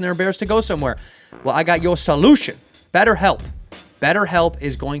their house and they're embarrassed to go somewhere. Well, I got your solution. BetterHelp. BetterHelp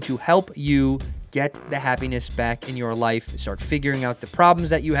is going to help you get the happiness back in your life. Start figuring out the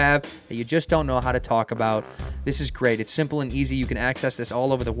problems that you have that you just don't know how to talk about. This is great. It's simple and easy. You can access this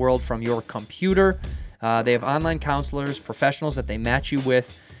all over the world from your computer. They have online counselors, professionals that they match you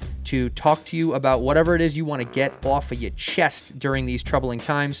with to talk to you about whatever it is you want to get off of your chest during these troubling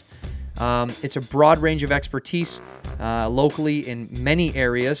times. It's a broad range of expertise locally in many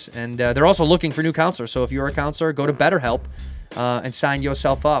areas, and they're also looking for new counselors. So if you're a counselor, go to BetterHelp and sign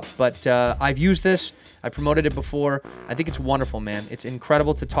yourself up. But I've used this. I promoted it before. I think it's wonderful, man. It's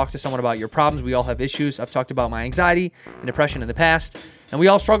incredible to talk to someone about your problems. We all have issues. I've talked about my anxiety and depression in the past, and we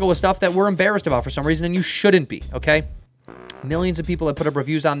all struggle with stuff that we're embarrassed about for some reason, and you shouldn't be, okay? Millions of people have put up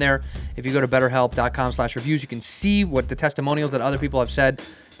reviews on there. If you go to betterhelp.com/reviews, you can see what the testimonials that other people have said,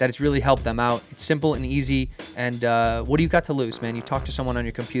 that it's really helped them out. It's simple and easy, and what do you got to lose, man? You talk to someone on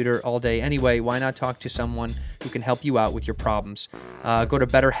your computer all day anyway. Why not talk to someone who can help you out with your problems? Go to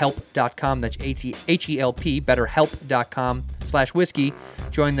betterhelp.com. That's H-E-L-P, betterhelp.com/whiskey.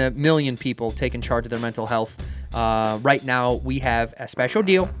 Join the million people taking charge of their mental health. Right now, we have a special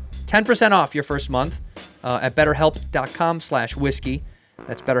deal. 10% off your first month at betterhelp.com/whiskey.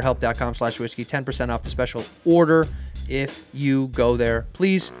 That's betterhelp.com/whiskey. 10% off the special order if you go there.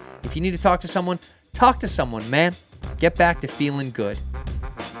 Please, if you need to talk to someone, man. Get back to feeling good.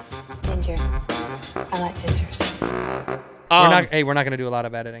 Ginger. I like gingers. We're not going to do a lot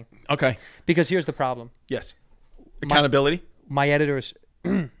of editing. Okay. Because here's the problem. Yes. Accountability. My editors, oh,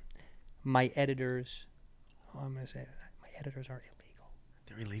 I'm going to say that. My editors are illegal.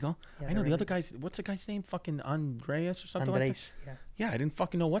 They're illegal? Yeah, I know the other guys. What's the guy's name? Fucking Andreas or something like that? Yeah. Yeah, I didn't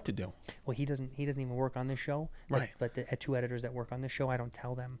fucking know what to do. Well, he doesn't even work on this show. Right. But the 2 editors that work on this show, I don't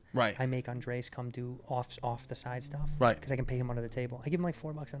tell them. Right. I make Andres come do off the side stuff. Right. Because I can pay him under the table. I give him like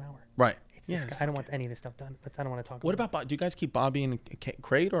 $4 an hour. Right. It's this guy. I don't want any of this stuff done. I don't want to talk What about about do you guys keep Bobby in a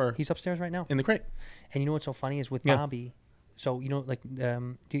crate or? He's upstairs right now. In the crate. And you know what's so funny is with Yeah. Bobby, so do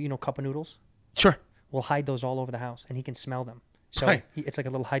you know cup of noodles? Sure. We'll hide those all over the house, and he can smell them. So Right. it's like a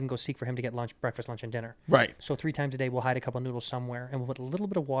little hide and go seek for him to get breakfast, lunch, and dinner. Right. So 3 times a day, we'll hide a couple of noodles somewhere, and we'll put a little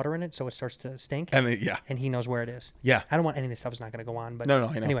bit of water in it so it starts to stink. And And he knows where it is. Yeah. I don't want any of this stuff is not going to go on, but No,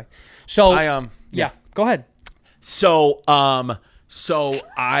 I know. Anyway, so yeah. go ahead. So I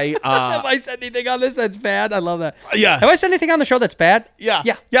Have I said anything on this that's bad? I love that. Yeah. Have I said anything on the show that's bad? Yeah.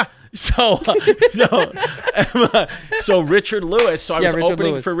 Yeah. Yeah. So Richard Lewis. So I was Richard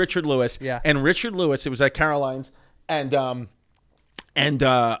opening Lewis. for Richard Lewis. Yeah. And Richard Lewis, it was at Caroline's, and By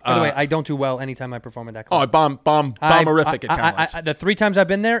the way, I don't do well anytime I perform at that club. I bomberific at Caroline's. The 3 times I've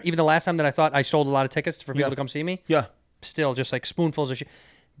been there, even the last time that I thought I sold a lot of tickets for people to come see me, yeah. still just like spoonfuls of shit.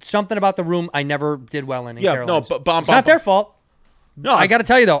 Something about the room I never did well in Yeah, Caroline's. no, It's not their fault. No, I got to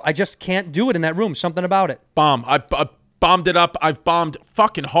tell you, though, I just can't do it in that room. Something about it. bomb. I bombed it up. I've bombed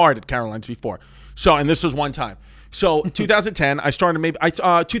fucking hard at Caroline's before. So, and this was one time. So 2010, I started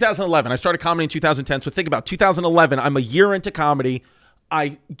 2011. I started comedy in 2010. So think about 2011. I'm a year into comedy.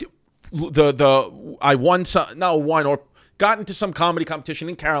 I got into some comedy competition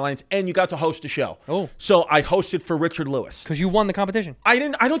in Caroline's, and you got to host a show. Oh. So I hosted for Richard Lewis. Because you won the competition. I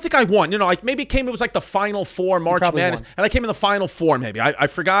don't think I won. You know, like maybe it was like the Final Four, March Madness, and I came in the Final Four maybe. I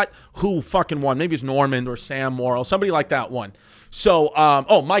forgot who fucking won. Maybe it was Normand or Sam Morrill. Somebody like that won. So,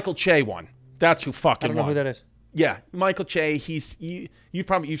 Michael Che won. That's who fucking won. I don't know who that is. Yeah, Michael Che.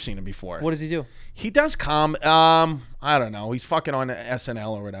 You've seen him before. What does he do? He does I don't know. He's fucking on SNL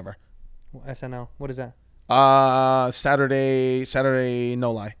or whatever. SNL. What is that? Saturday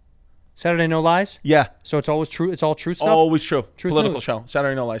No Lie. Saturday No Lies? Yeah. So it's always true. It's all true stuff. Always true. Truth Political news. show.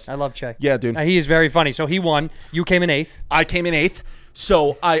 Saturday No Lies. I love Che. Yeah, dude. He is very funny. So he won. You came in 8th. I came in 8th.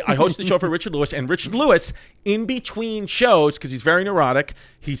 So I hosted the show for Richard Lewis, and Richard Lewis, in between shows, because he's very neurotic,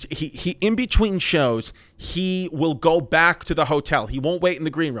 he in between shows, he will go back to the hotel. He won't wait in the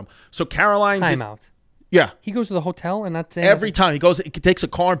green room. So Caroline's Time out. Yeah. He goes to the hotel and not saying every time he takes a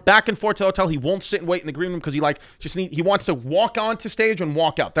car back and forth to the hotel. He won't sit and wait in the green room because he wants to walk onto stage and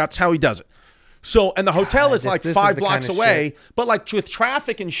walk out. That's how he does it. So, and the hotel is like 5 blocks away, but like with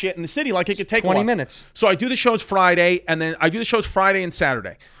traffic and shit in the city, like it could take 20 minutes. So I do the shows Friday, and then I do the shows Friday and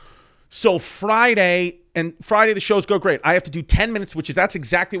Saturday. So Friday the shows go great. I have to do 10 minutes, that's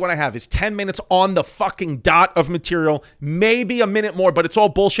exactly what I have, is 10 minutes on the fucking dot of material, maybe a minute more, but it's all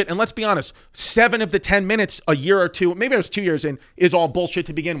bullshit. And let's be honest, 7 of the 10 minutes a year or two, maybe I was 2 years in, is all bullshit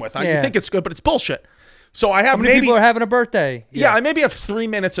to begin with. You think it's good, but it's bullshit. So I have How many people are having a birthday? Yeah, I maybe have 3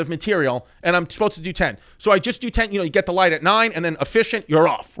 minutes of material, and I'm supposed to do 10. So I just do 10. You get the light at 9, and then efficient, you're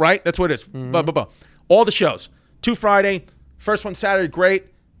off, right? That's what it is. Blah, blah, blah. All the shows. 2 Friday, first one Saturday, great.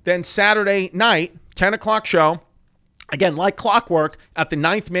 Then Saturday night, 10 o'clock show. Again, like clockwork, at the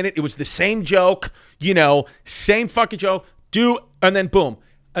 9th minute, it was the same joke, same fucking joke. And then boom.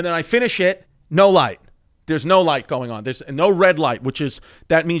 And then I finish it, no light. There's no light going on. There's no red light,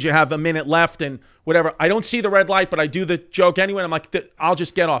 that means you have a minute left and whatever. I don't see the red light, but I do the joke anyway. And I'm like, I'll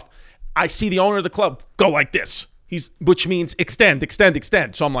just get off. I see the owner of the club go like this. Which means extend, extend,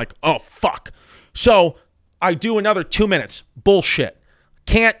 extend. So I'm like, oh, fuck. So I do another 2 minutes. Bullshit.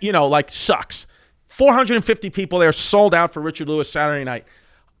 Can't, sucks. 450 people there, sold out for Richard Lewis Saturday night.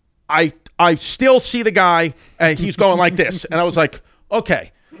 I still see the guy, and he's going like this. And I was like,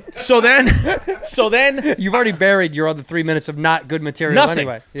 okay. So then you've already buried your other 3 minutes of not good material. Nothing.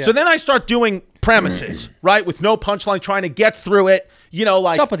 Anyway. Yeah. So then I start doing premises, right, with no punchline, trying to get through it.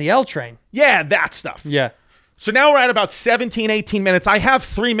 What's up with the L train? Yeah, that stuff. Yeah. So now we're at about 17, 18 minutes. I have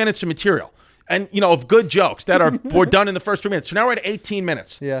 3 minutes of material, and of good jokes that were done in the first 3 minutes. So now we're at 18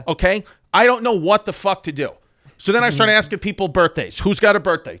 minutes. Yeah. Okay. I don't know what the fuck to do. So then I started asking people birthdays. Who's got a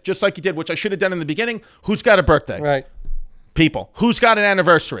birthday? Just like you did, which I should have done in the beginning. Who's got a birthday? Right. People. Who's got an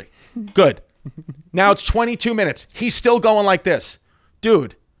anniversary? Good. Now it's 22 minutes. He's still going like this.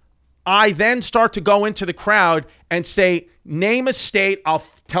 Dude, I then start to go into the crowd and say, name a state, I'll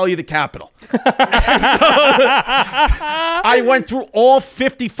tell you the capital. I went through all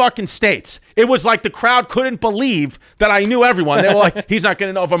 50 fucking states. It was like the crowd couldn't believe that I knew everyone. They were like, he's not going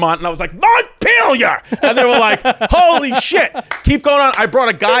to know Vermont. And I was like, Montpelier. And they were like, holy shit. Keep going on. I brought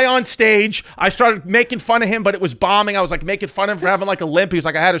a guy on stage. I started making fun of him, but it was bombing. I was like making fun of him for having like a limp. He was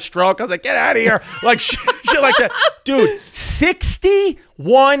like, I had a stroke. I was like, get out of here. Like shit like that. Dude,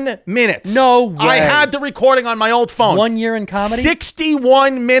 61 minutes. No way. I had the recording on my old phone. 1 year in comedy?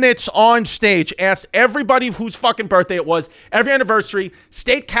 61 minutes on stage. Asked everybody whose fucking birthday it was, every anniversary,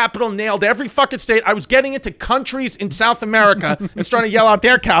 state capital, nailed every fucking state. I was getting into countries in South America and starting to yell out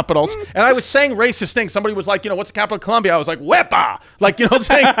their capitals. And I was saying racist things. Somebody was like, what's the capital of Colombia? I was like, Wepa. Like,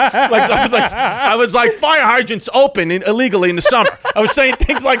 saying, I was like, fire hydrants open illegally in the summer. I was saying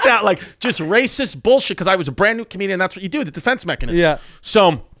things like that, like just racist bullshit because I was a brand new comedian. That's what you do, the defense mechanism. Yeah.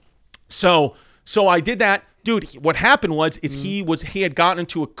 So I did that. Dude, what happened was he had gotten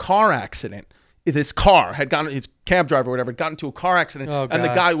into a car accident. His cab driver or whatever, got into a car accident, and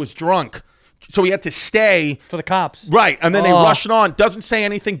the guy was drunk. So he had to stay. For the cops. Right, and then they rushed it on. Doesn't say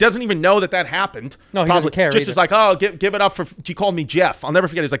anything, doesn't even know that happened. No, he doesn't care Just either. is like, oh, give it up for, he called me Jeff. I'll never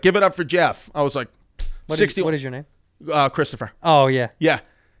forget. He's like, give it up for Jeff. I was like, What is your name? Christopher. Oh, yeah. Yeah,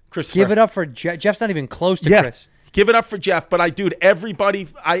 Christopher. Give it up for Jeff. Jeff's not even close to Chris. Give it up for Jeff. But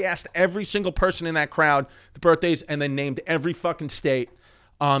I asked every single person in that crowd the birthdays and then named every fucking state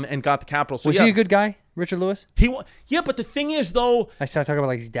and got the capital. So Was he a good guy, Richard Lewis? Yeah, but the thing is, though. I started talking about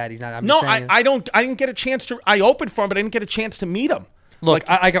like his dad. He's not. I didn't get a chance to. I opened for him, but I didn't get a chance to meet him. Look,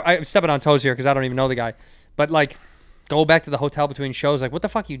 I'm stepping on toes here because I don't even know the guy. But like, go back to the hotel between shows. Like, what the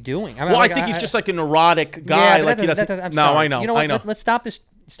fuck are you doing? I mean, Well, like, I think he's just like a neurotic guy. Yeah, like he doesn't. I'm No, sorry. I know. You know what? I know. Let's stop this.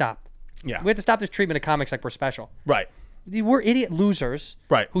 Stop. Yeah. We have to stop this treatment of comics like we're special. Right. We're idiot losers.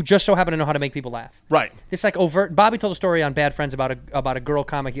 Right. Who just so happen to know how to make people laugh. Right. This like overt. Bobby told a story on Bad Friends about a girl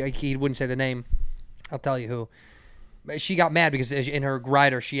comic. He wouldn't say the name. I'll tell you who. She got mad because in her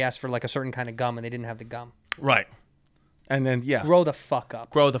rider she asked for like a certain kind of gum and they didn't have the gum. Right. And then yeah. Grow the fuck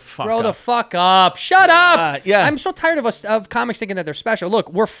up. Grow the fuck up. Grow the fuck up. Shut up. Yeah. I'm so tired of comics thinking that they're special.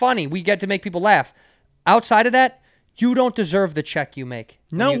 Look, we're funny. We get to make people laugh. Outside of that, you don't deserve the check you make.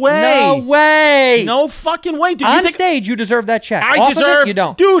 No way. No way. No fucking way, dude. On stage, you deserve that check. I Off deserve. of it, you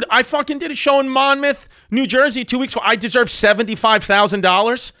don't. Dude, I fucking did a show in Monmouth, New Jersey 2 weeks ago. I deserve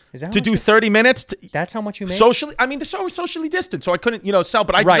 $75,000 to do 30 minutes. That's how much you make? Socially, I mean, the show was socially distant, so I couldn't, sell.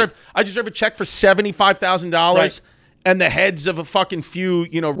 But I deserve a check for $75,000 Right. and the heads of a fucking few,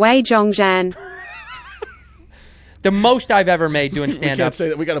 Wei Zhongzhan. The most I've ever made doing We stand-up. can't say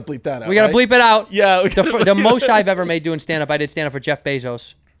that. We got to bleep that out. We got to right? bleep it out. Yeah. The most I've ever made doing stand-up, I did stand-up for Jeff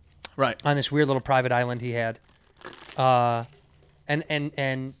Bezos. Right. On this weird little private island he had. And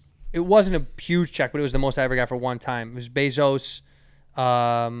it wasn't a huge check, but it was the most I ever got for one time. It was Bezos.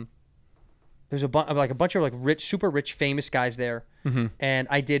 There's a bunch of like rich, super rich, famous guys there. Mm-hmm. And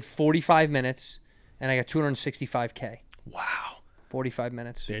I did 45 minutes, and I got $265K. Wow. 45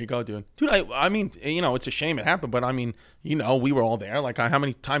 minutes. There you go, dude. Dude, I mean, it's a shame it happened, but I mean, we were all there. Like, how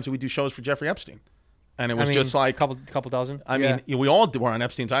many times did we do shows for Jeffrey Epstein? And it was just like a couple dozen. I mean, we all were on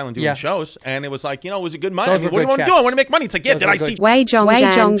Epstein's Island doing shows, and it was like, it was a good money. Those I mean, were what do you good want to do? I checks. want to make money. It's like, yeah, Those did were I good. see? Wei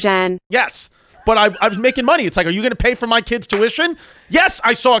Zhongzhan. Yes. But I was making money. It's like, are you going to pay for my kids' tuition? Yes,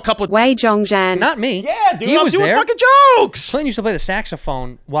 I saw a couple of... Wei Zhongzhan. Not me. Yeah, dude, he I'm was doing there. fucking jokes. Clinton used to play the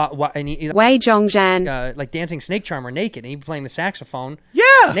saxophone and he Wei Zhongzhan. like dancing snake charmer naked, and he'd be playing the saxophone.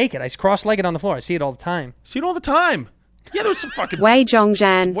 Yeah. Naked. I cross-legged on the floor. I see it all the time. See it all the time. Yeah, there was some fucking... Wei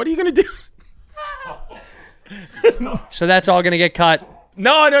Zhongzhan. What are you going to do? So that's all gonna get cut.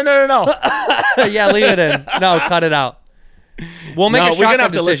 No. Yeah, leave it in. No, cut it out. We'll make a we're shotgun gonna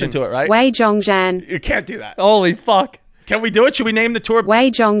have to decision. listen to it, right? Wei Zhongzhan. You can't do that. Holy fuck! Can we do it? Should we name the tour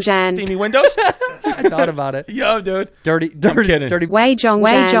Wei Zhongzhan. Steamy Windows? I thought about it. Yo, dude. Dirty. Wei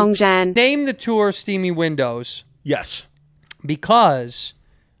Zhongzhan. Name the tour Steamy Windows Yes. because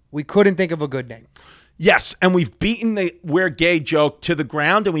we couldn't think of a good name. Yes, and we've beaten the we're gay joke to the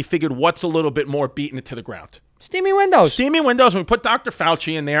ground, and we figured what's a little bit more beating it to the ground. Steamy Windows. Steamy Windows, and we put Dr.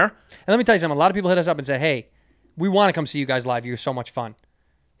 Fauci in there. And let me tell you something. A lot of people hit us up and say, "Hey, we want to come see you guys live. You're so much fun.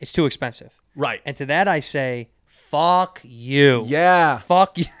 It's too expensive." Right. And to that I say, "Fuck you." Yeah.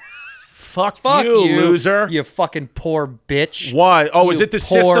 Fuck you. Fuck Fuck you, loser. You fucking poor bitch. Why? Oh, is You it the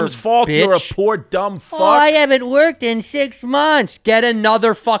poor system's fault? You're a bitch. poor, dumb fuck. Oh, I haven't worked in 6 months. Get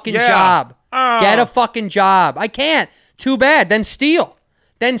another fucking Yeah. job. Oh. Get a fucking job. I can't. Too bad. Then steal.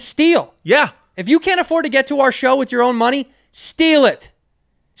 Yeah. If you can't afford to get to our show with your own money, steal it.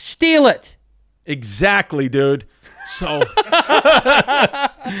 Steal it. Exactly, dude. So,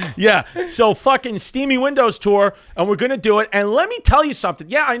 yeah. So fucking Steamy Windows tour, and we're gonna do it. And let me tell you something.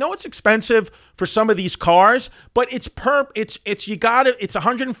 Yeah, I know it's expensive for some of these cars, but it's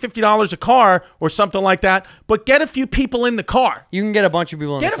 $150 a car or something like that. But get a few people in the car. You can get a bunch of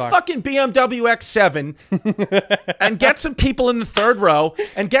people in Get the a car. fucking BMW X7 and get some people in the third row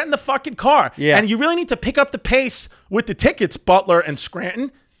and get in the fucking car. Yeah. And you really need to pick up the pace with the tickets, Butler and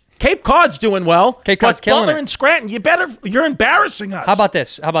Scranton. Cape Cod's doing well. Cape Cod's but killing Butler it. and Scranton, you're embarrassing us. How about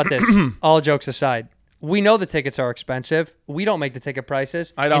this? All jokes aside, we know the tickets are expensive. We don't make the ticket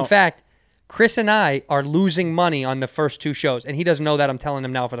prices. I don't. In fact, Chris and I are losing money on the first 2 shows, and he doesn't know that. I'm telling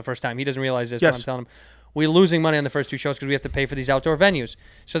him now for the first time. He doesn't realize this, Yes. but I'm telling him. We're losing money on the first 2 shows because we have to pay for these outdoor venues.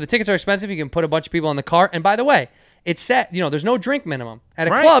 So the tickets are expensive. You can put a bunch of people in the car. And by the way, it's set, there's no drink minimum. At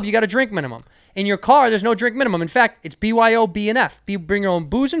a Right. club, you got a drink minimum. In your car, there's no drink minimum. In fact, it's BYO, B and F. Bring your own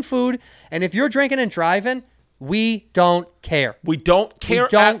booze and food. And if you're drinking and driving, we don't care. We don't care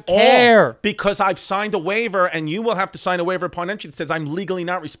don't at all care. because I've signed a waiver, and you will have to sign a waiver upon entry that says I'm legally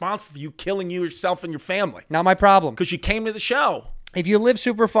not responsible for you killing yourself and your family Not my problem. because you came to the show. If you live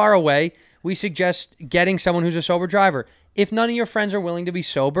super far away, we suggest getting someone who's a sober driver. If none of your friends are willing to be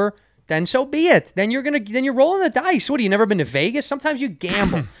sober, then so be it. Then you're rolling the dice. What, have you never been to Vegas? Sometimes you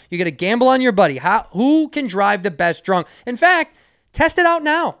gamble. You got to gamble on your buddy. Who can drive the best drunk? In fact, test it out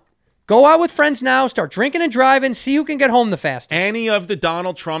now. Go out with friends now, start drinking and driving, see who can get home the fastest. Any of the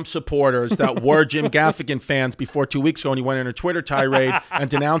Donald Trump supporters that were Jim Gaffigan fans before 2 weeks ago, and he went on a Twitter tirade and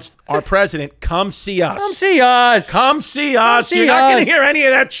denounced our president, come see us. Come see us. Come see us. see You're not going us. to hear any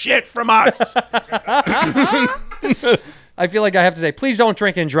of that shit from us. I feel like I have to say, please don't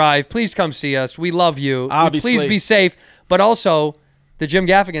drink and drive. Please come see us. We love you. Obviously. Please be safe. But also, the Jim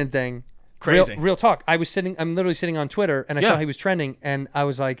Gaffigan thing. Crazy. Real talk. I'm literally sitting on Twitter, and I saw he was trending, and I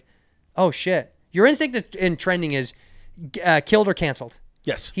was like, oh, shit. Your instinct in trending is killed or canceled.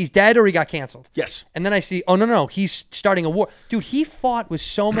 Yes. He's dead or he got canceled. Yes. And then I see, oh, no, he's starting a war. Dude, he fought with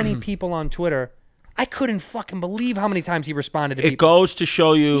so many people on Twitter. I couldn't fucking believe how many times he responded to people. It goes to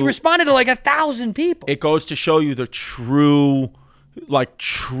show you. He responded to like 1,000 people. It goes to show you the true, like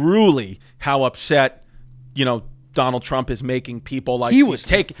truly how upset, you know, Donald Trump is making people. Like he was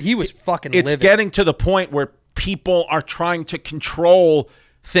fucking It's livid. getting to the point where people are trying to control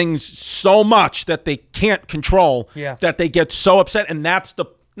things so much that they can't control, that they get so upset. And that's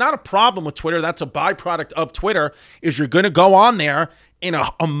not a problem with Twitter. That's a byproduct of Twitter, is you're going to go on there in an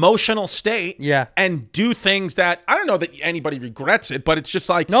emotional state and do things that, I don't know that anybody regrets it, but it's just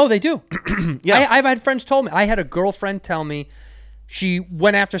like. No, they do. I've had friends told me. I had a girlfriend tell me she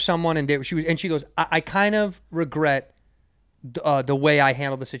went after someone and she goes, I kind of regret the way I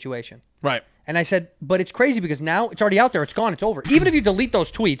handled the situation. Right. And I said, but it's crazy because now it's already out there. It's gone. It's over. Even if you delete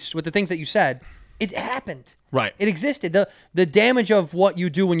those tweets with the things that you said, it happened. Right. It existed. The damage of what you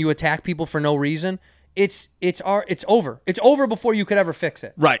do when you attack people for no reason, it's over. It's over before you could ever fix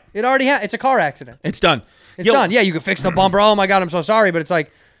it. Right. It already it's a car accident. It's done. It's done. Yeah, you can fix the bumper. Oh my God, I'm so sorry. But it's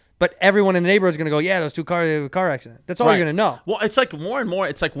like, but everyone in the neighborhood's gonna go, yeah, those two car accident. That's all you're gonna know. Well, it's like more and more.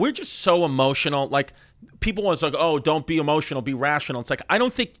 It's like we're just so emotional. Like people was like, oh, don't be emotional, be rational. It's like I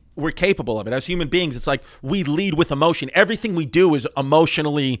don't think we're capable of it as human beings. It's like we lead with emotion. Everything we do is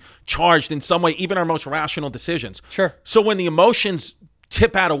emotionally charged in some way, even our most rational decisions. Sure. So when the emotions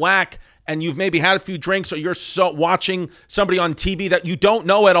tip out of whack, and you've maybe had a few drinks, or you're watching somebody on TV that you don't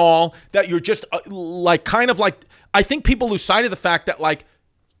know at all, that you're just like kind of like, I think people lose sight of the fact that like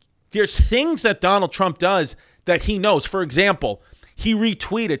there's things that Donald Trump does that he knows. For example, he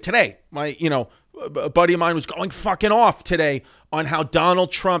retweeted today, a buddy of mine was going fucking off today on how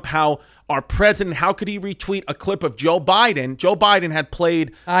Donald Trump, how our president, how could he retweet a clip of Joe Biden? Joe Biden had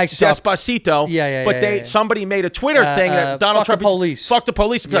played Despacito, but somebody made a Twitter thing that Donald Trump fuck the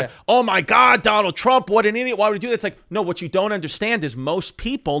police. Like, oh my God, Donald Trump, what an idiot! Why would he do that? It's like, no, what you don't understand is most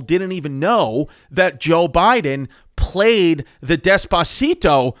people didn't even know that Joe Biden played the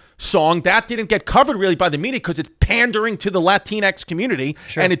Despacito song. That didn't get covered really by the media because it's pandering to the Latinx community,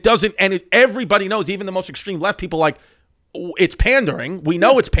 and it doesn't. And everybody knows, even the most extreme left people, like. It's pandering. We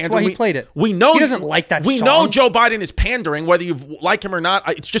know it's pandering. That's why he played it. We know he doesn't like that song. We know Joe Biden is pandering, whether you like him or not.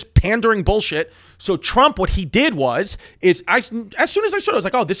 It's just pandering bullshit. So Trump, what he did as soon as I saw it, I was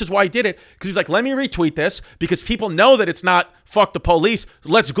like, oh, this is why he did it. Because he's like, let me retweet this because people know that it's not fuck the police.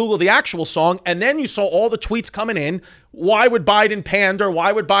 Let's Google the actual song. And then you saw all the tweets coming in. Why would Biden pander?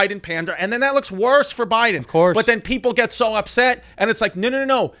 Why would Biden pander? And then that looks worse for Biden. Of course. But then people get so upset. And it's like,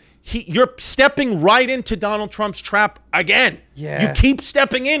 no. You're stepping right into Donald Trump's trap again. Yeah. You keep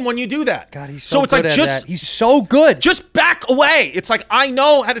stepping in when you do that. God, he's so it's good like at that. He's so good. Just back away. It's like I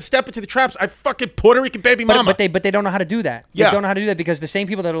know how to step into the traps. I fucking Puerto Rican baby mama. But they don't know how to do that. They don't know how to do that because the same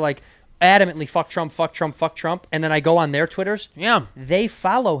people that are like adamantly fuck Trump, fuck Trump, fuck Trump, and then I go on their Twitters. Yeah. They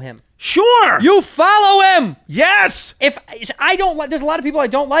follow him. Sure. You follow him. Yes. If I don't like, there's a lot of people I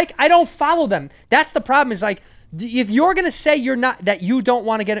don't like. I don't follow them. That's the problem. Is like. If you're gonna say you're not, that you don't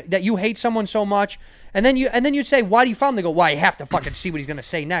want to get it, that you hate someone so much, and then you say, why do you follow him? They go, well, I have to fucking see what he's gonna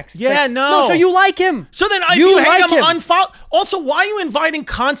say next. It's yeah, like, no. So you like him. So then if you hate him, unfollow. Also, why are you inviting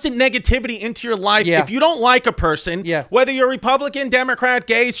constant negativity into your life? If you don't like a person, whether you're Republican, Democrat,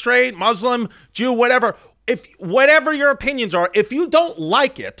 gay, straight, Muslim, Jew, whatever, whatever your opinions are, if you don't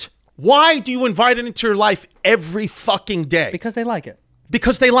like it, why do you invite it into your life every fucking day? Because they like it.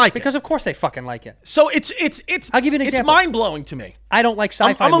 Because they like it. Because of course they fucking like it. So it's I'll give you an example. It's mind-blowing to me. I don't like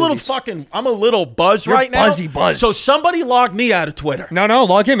sci-fi movies. I'm a little buzzed right now. Buzz. So somebody log me out of Twitter. No,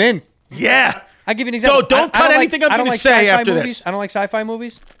 log him in. Yeah. I'll give you an example. Don't cut anything I'm going to say after this. I don't like sci-fi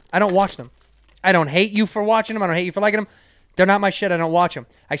movies. I don't watch them. I don't hate you for watching them. I don't hate you for liking them. They're not my shit. I don't watch them.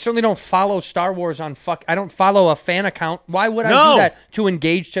 I certainly don't follow Star Wars on I don't follow a fan account. Why would I do that? To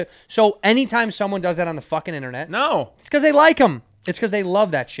engage to. So anytime someone does that on the fucking internet. No. It's because they like them. It's because they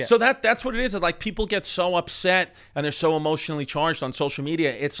love that shit. So that's what it is. Like people get so upset and they're so emotionally charged on social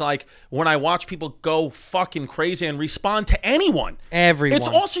media. It's like when I watch people go fucking crazy and respond to anyone. Everyone. It's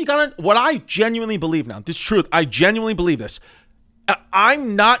also, you gotta, what I genuinely believe now, this is truth, I genuinely believe this.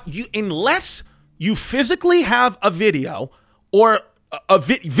 I'm not, unless you physically have a video or a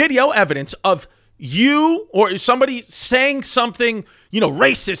video evidence of you or somebody saying something,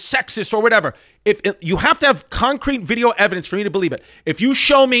 racist, sexist, or whatever, if you have to have concrete video evidence for me to believe it. If you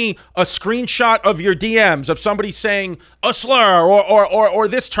show me a screenshot of your DMs of somebody saying a slur or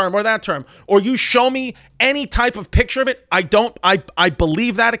this term or that term, or you show me any type of picture of it, I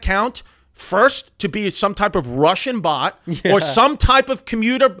believe that account first to be some type of Russian bot or some type of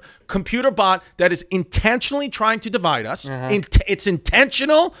computer bot that is intentionally trying to divide us. It's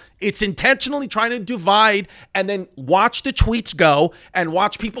intentional. It's intentionally trying to divide, and then watch the tweets go and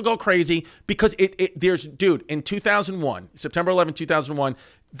watch people go crazy because dude, in 2001, September 11, 2001,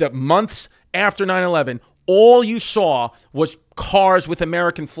 the months after 9/11, all you saw was cars with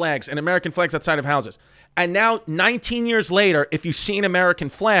American flags and American flags outside of houses. And now, 19 years later, if you see an American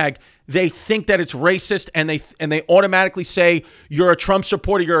flag, they think that it's racist, and they automatically say you're a Trump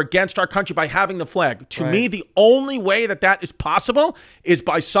supporter, you're against our country by having the flag. To me, the only way that is possible is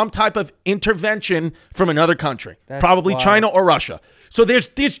by some type of intervention from another country, probably China or Russia. So there's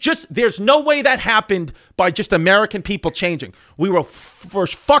no way that happened by just American people changing. We were for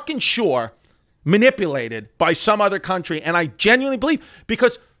fucking sure manipulated by some other country, and I genuinely believe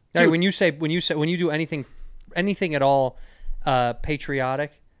because. Dude, when you do anything at all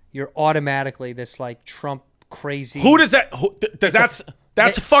patriotic, you're automatically this like Trump crazy. Who does that?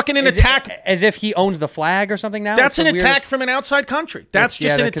 That's fucking an attack. As if he owns the flag or something now. That's an attack from an outside country. That's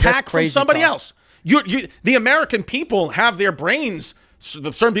just an attack from somebody else. The American people have their brains.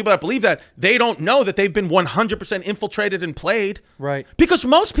 The certain people that believe that, they don't know that they've been 100% infiltrated and played. Right. Because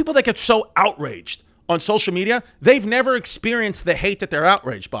most people that get so outraged on social media, they've never experienced the hate that they're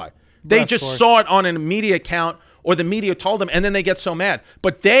outraged by. They just saw it on a media account, or the media told them, and then they get so mad.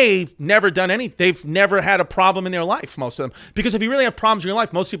 But they've never done any. They've never had a problem in their life, most of them. Because if you really have problems in your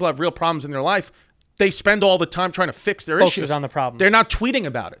life, most people have real problems in their life. They spend all the time trying to fix their issues. On the problem. They're not tweeting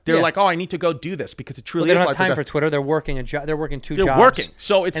about it. They're like, oh, I need to go do this because it truly is. They don't have time for Twitter. They're working two jobs. They're working.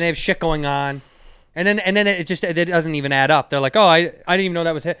 So it's, and they have shit going on. And then it doesn't even add up. They're like, oh, I didn't even know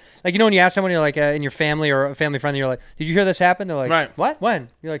that was hit. Like, when you ask someone, you're like, in your family or a family friend, you're like, did you hear this happen? They're like, what? When?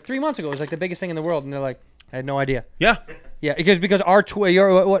 You're like, 3 months ago. It was like the biggest thing in the world. And they're like, I had no idea. Yeah. Yeah, because our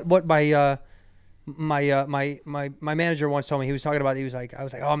my manager once told me, he was talking about, I was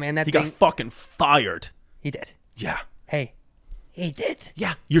like, oh man, he got fucking fired. He did. Yeah. Hey. He did.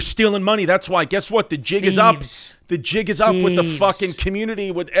 Yeah. You're stealing money. That's why. Guess what? The jig is up. The jig is up with the fucking community,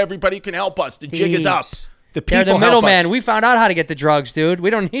 with everybody who can help us. The jig is up. The people They're the middleman. We found out how to get the drugs, dude. We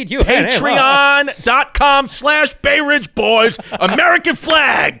don't need you. Patreon.com/Bay Ridge Boys. American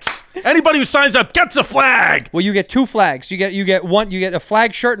flags. Anybody who signs up gets a flag. Well, you get 2 flags. You get one. You get a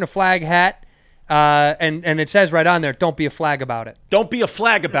flag shirt and a flag hat. And it says right on there, don't be a flag about it. Don't be a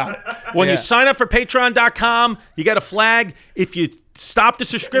flag about it. When you sign up for Patreon.com, you get a flag. If you stop the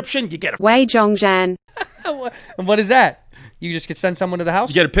subscription, you get a Wei Zhongzhan. And what is that? You just get send someone to the house?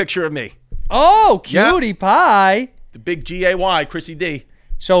 You get a picture of me. Oh, cutie pie. The big G-A-Y, Chrissy D.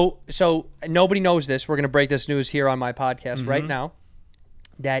 So nobody knows this. We're going to break this news here on my podcast right now,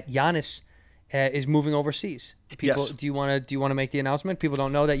 that Yannis is moving overseas. People, do you want to make the announcement? People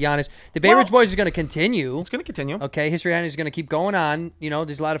don't know that Yannis, the Bay Ridge Boys, is going to continue. It's going to continue. Okay, History Yannis is going to keep going on.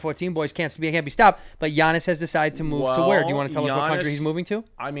 These Laddah 14 boys can't be stopped. But Yannis has decided to move to where? Do you want to tell us what country he's moving to?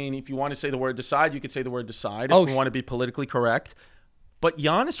 I mean, if you want to say the word decide, you could say the word decide. If you want to be politically correct. But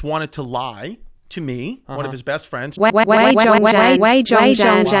Yannis wanted to lie to me, one of his best friends, Wei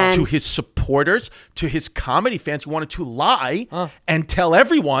Zhongzhan, to his supporters, to his comedy fans. He wanted to lie and tell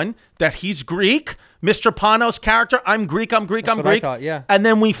everyone that he's Greek. Mr. Panos' character, I'm Greek, I'm Greek, That's I'm what Greek. I thought, yeah. And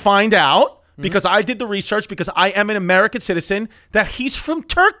then we find out, because I did the research, because I am an American citizen, that he's from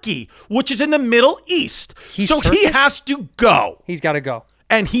Turkey, which is in the Middle East. So he has to go. He's got to go.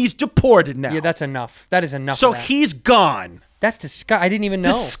 And he's deported now. Yeah, that's enough. That is enough. So he's gone. That's disgusting. I didn't even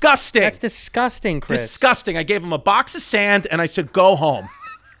know. Disgusting. That's disgusting, Chris. Disgusting. I gave him a box of sand and I said, go home.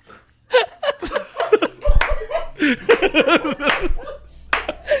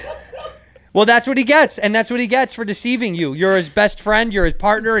 Well, that's what he gets. And that's what he gets for deceiving you. You're his best friend. You're his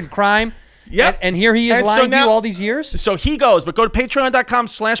partner in crime. Yep. And here he is lying to you all these years? So he goes. But go to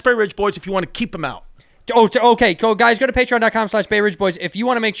patreon.com/Bay Ridge Boys if you want to keep him out. Oh, okay. Guys, go to patreon.com/Bay Ridge Boys if you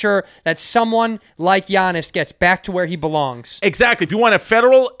want to make sure that someone like Yannis gets back to where he belongs. Exactly. If you want a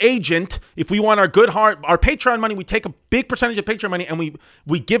federal agent, if we want our good heart, our Patreon money, we take a big percentage of Patreon money and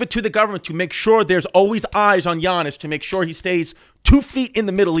we give it to the government to make sure there's always eyes on Yannis, to make sure he stays 2 feet in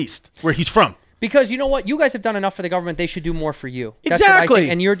the Middle East, where he's from. Because you know what? You guys have done enough for the government. They should do more for you. Exactly. That's what I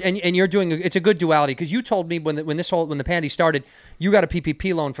think. And you're doing. It's a good duality, because you told me when the pandy started, you got a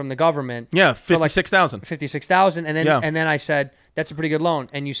PPP loan from the government. Yeah, $56,000. $56,000, and then I said that's a pretty good loan.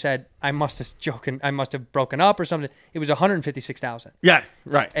 And you said, I must have broken up or something. It was $156,000. Yeah,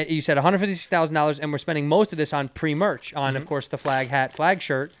 right. And you said $156,000, and we're spending most of this on pre-merch, on, of course, the flag hat, flag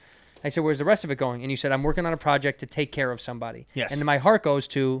shirt. I said, where's the rest of it going? And you said, I'm working on a project to take care of somebody. Yes. And then my heart goes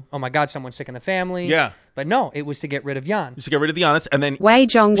to, oh my God, someone's sick in the family. Yeah. But no, it was to get rid of Jan. Just to get rid of the Yannis, and then Wei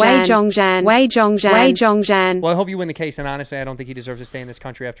Zhongzhan. Well, I hope you win the case, and honestly, I don't think he deserves to stay in this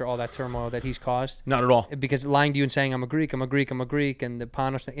country after all that turmoil that he's caused. not at all. Because lying to you and saying, I'm a Greek, and the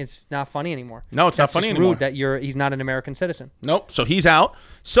Panos thing, it's not funny anymore. No, it's not funny just anymore. Rude that he's not an American citizen. Nope. So he's out.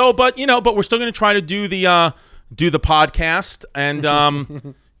 So, but we're still going to try to do the podcast, and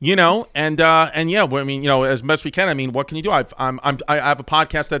yeah. Well, I mean, as best we can. I mean, what can you do? I have a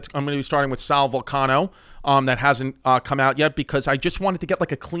podcast that I'm going to be starting with Sal Vulcano, that hasn't come out yet because I just wanted to get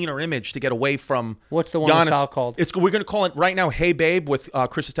like a cleaner image to get away from. What's the one with Sal called? We're going to call it right now. Hey Babe with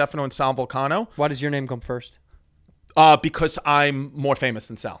Chris Distefano and Sal Vulcano. Why does your name come first? Because I'm more famous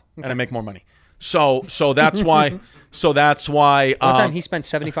than Sal, and I make more money. So that's why. So that's why. One time he spent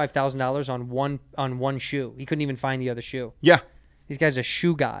 $75,000 on one shoe. He couldn't even find the other shoe. Yeah. This guy's a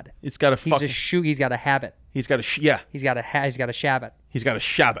shoe god. He's got a He's a shoe. He's got a habit. He's got a He's got a Shabbat. He's got a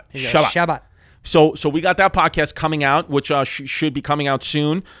Shabbat. He's got a Shabbat. So we got that podcast coming out, which should be coming out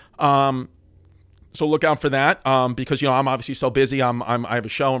soon. So look out for that. Because I'm obviously so busy. I have a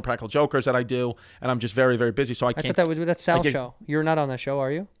show in Practical Jokers that I do, and I'm just very, very busy. So I can't. I thought that's Sal's show. You're not on that show,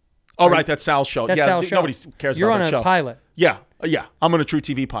 are you? Oh, right, that's Sal's show. That's Sal's show. Nobody cares You're about that show. You're on a pilot. Yeah. I'm on a True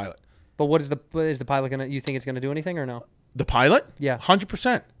TV pilot. But what is the pilot gonna? You think it's gonna do anything or no? The pilot? Yeah.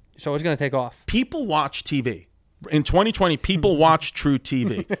 100%. So it's gonna take off. People watch TV. In 2020, people watch True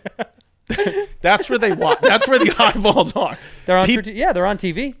TV. That's where they watch. That's where the eyeballs are. They're on. They're on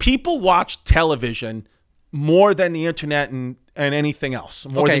TV. People watch television more than the internet and anything else.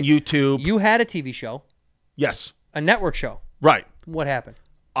 More than YouTube. You had a TV show. Yes. A network show. Right. What happened?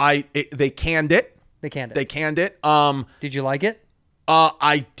 They canned it. They canned it. They canned it. Did you like it?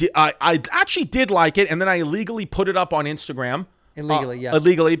 I actually did like it, and then I illegally put it up on Instagram. Illegally, yeah.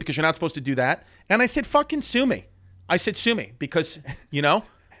 Illegally, because you're not supposed to do that. And I said, fucking sue me. I said, sue me, because,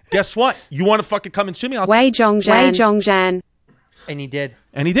 guess what? You want to fucking come and sue me? Wei Zhongzhan. And he did.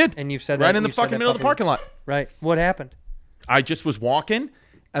 And he did. And you've said right that, in the fucking middle of the parking lot. Right. What happened? I just was walking,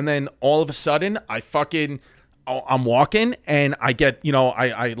 and then all of a sudden, I'm walking, and I get,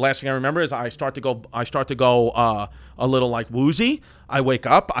 I last thing I remember is I start to go a little like woozy. I wake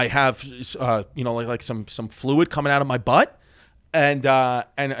up, I have, like some fluid coming out of my butt, and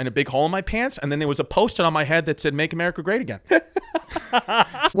a big hole in my pants, and then there was a post-it on my head that said "Make America Great Again."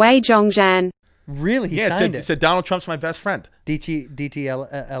 Wei Zhongzhan. Really? He signed it said Donald Trump's my best friend.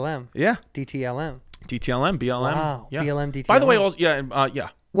 DTLM. Yeah. DTLM. DTLM, BLM. Wow. Yeah. BLM, DTLM. By the way, also, yeah.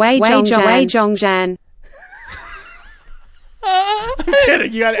 Wei Zhongzhan. I'm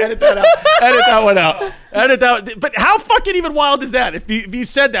kidding. You gotta edit that out. Edit that one out. Edit that. But how fucking even wild is that? If you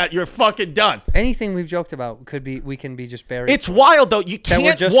said that, you're fucking done. Anything we've joked about we can be just buried. It's wild though. You can't.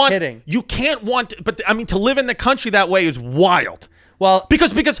 We're just kidding. You can't want. But I mean, to live in the country that way is wild. Well,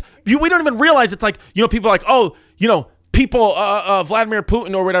 because we don't even realize it's like people are like, oh, people, Vladimir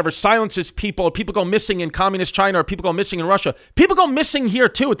Putin or whatever silences people. Or people go missing in communist China, or people go missing in Russia. People go missing here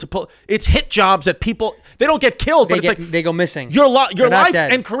too. It's hit jobs that people, they don't get killed, but they go missing. Your life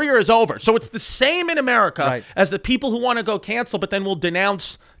and career is over. So it's the same in America as the people who want to go cancel, but then will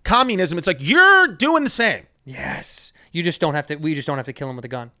denounce communism. It's like you're doing the same. Yes. You just don't have to. We just don't have to kill him with a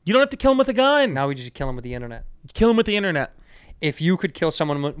gun. You don't have to kill him with a gun. Now we just kill him with the internet. Kill him with the internet. If you could kill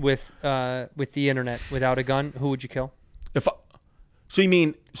someone with the internet without a gun, who would you kill? So you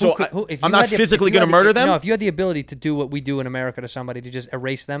mean I'm not physically going to murder them? No, if you had the ability to do what we do in America to somebody, to just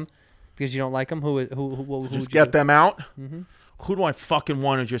erase them because you don't like them, who just get them out? Mm-hmm. Who do I fucking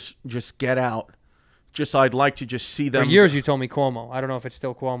want to just get out? I'd like to just see them. For years you told me Cuomo. I don't know if it's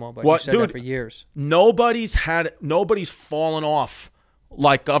still Cuomo, but you said that for years. Nobody's fallen off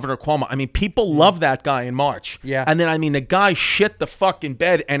like Governor Cuomo. I mean, people love that guy in March. Yeah. And then, I mean, the guy shit the fucking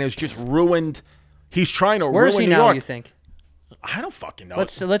bed and has just ruined. He's trying to ruin New York. Where is he now, you think? I don't fucking know.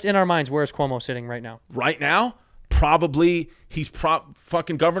 Let's in our minds, where is Cuomo sitting right now? Right now? Probably,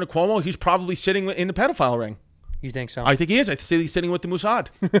 fucking Governor Cuomo, he's probably sitting in the pedophile ring. You think so? I think he is. I think he's sitting with the Mossad.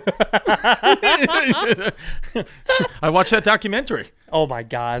 I watched that documentary. Oh my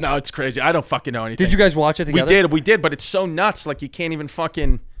God. No, it's crazy. I don't fucking know anything. Did you guys watch it together? We did, but it's so nuts. Like you can't even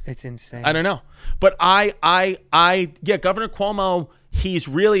fucking. It's insane. I don't know. But yeah, Governor Cuomo, he's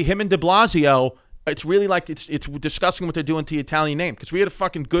really, him and de Blasio, it's really like it's discussing what they're doing to the Italian name. Because we had a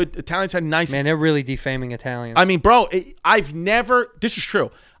fucking good, Italians had nice. Man, they're really defaming Italians. I mean, bro, this is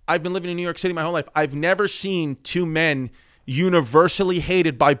true. I've been living in New York City my whole life. I've never seen two men universally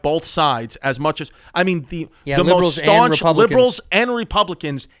hated by both sides as much as the liberals most staunch and Republicans. liberals and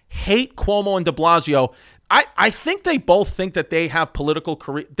Republicans hate Cuomo and de Blasio. I think they both think that they have political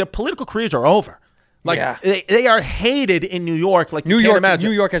career. Their political careers are over. Like they are hated in New York. Like New you York, can't imagine.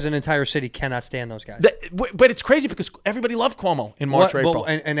 New York as an entire city cannot stand those guys. But it's crazy because everybody loved Cuomo in March or April.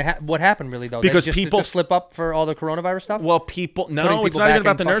 What happened really though? Because just people to slip up for all the coronavirus stuff. Well, people Putting it's people not even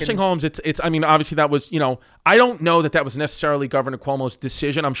back about in the nursing homes. It's obviously that was I don't know that was necessarily Governor Cuomo's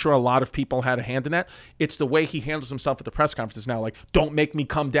decision. I'm sure a lot of people had a hand in that. It's the way he handles himself at the press conferences now. Like, don't make me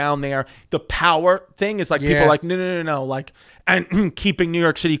come down there. The power thing is like people are like no. Like, and keeping New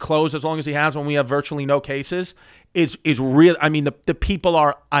York City closed as long as he has when we have virtually no cases is real. I mean, the people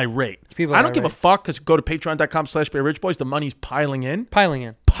are irate. I don't give a fuck because go to patreon.com/BearRichBoys. The money's piling in. Piling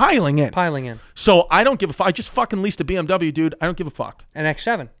in. So I don't give a fuck. I just fucking leased a BMW, dude. I don't give a fuck. An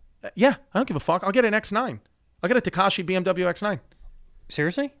X7. Yeah, I don't give a fuck. I'll get an X9. I'll get a Takashi BMW X9.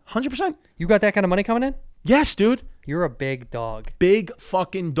 Seriously? 100%. You got that kind of money coming in? Yes, dude. You're a big dog. Big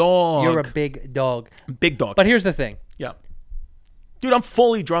fucking dog. You're a big dog. Big dog. But here's the thing. Yeah. Dude, I'm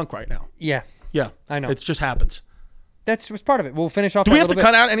fully drunk right now. Yeah. Yeah. I know. It just happens. That's part of it. We'll finish off. Do we have to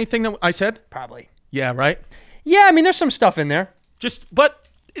cut out anything that I said? Probably. Yeah, right? Yeah, I mean, there's some stuff in there. But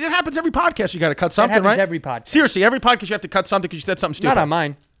it happens every podcast. You got to cut something, It happens right? every podcast. Seriously, every podcast you have to cut something because you said something stupid. Not on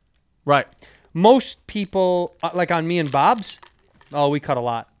mine. Right. Most people, like on me and Bob's, we cut a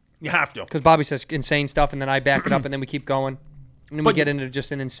lot. You have to. Because Bobby says insane stuff, and then I back it up, and then we keep going. And then we get into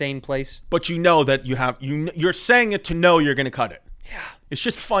just an insane place. But you know that you're saying it to know you're going to cut it. Yeah. It's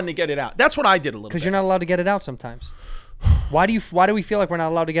just fun to get it out. That's what I did a little bit. Because you're not allowed to get it out sometimes. Why do we feel like we're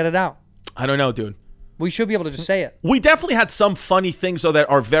not allowed to get it out? I don't know, dude. We should be able to just say it. We definitely had some funny things though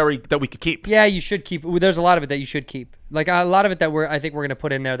that we could keep. Yeah, you should keep. There's a lot of it that you should keep. Like a lot of it that I think we're going to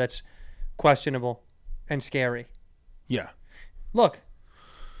put in there that's questionable and scary. Yeah. Look,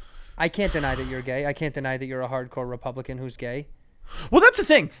 I can't deny that you're gay. I can't deny that you're a hardcore Republican who's gay. Well, that's the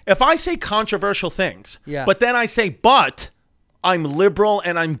thing. If I say controversial things, yeah. But then I say, but I'm liberal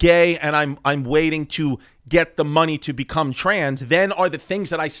and I'm gay and I'm waiting to get the money to become trans, then are the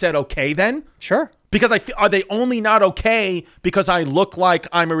things that I said okay then? Sure. Because are they only not okay because I look like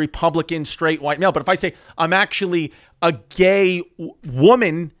I'm a Republican straight white male? But if I say I'm actually a gay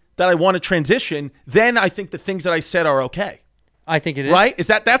woman that I want to transition, then I think the things that I said are okay. I think it is. Right?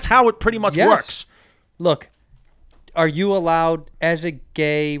 That's how it pretty much works. Look, are you allowed as a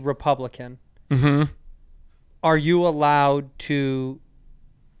gay Republican? Mm-hmm. Are you allowed to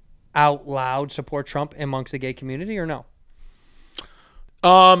out loud support Trump amongst the gay community or no?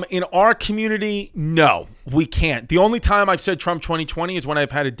 In our community, no, we can't. The only time I've said Trump 2020 is when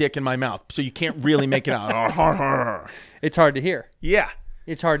I've had a dick in my mouth. So you can't really make it out. It's hard to hear. Yeah.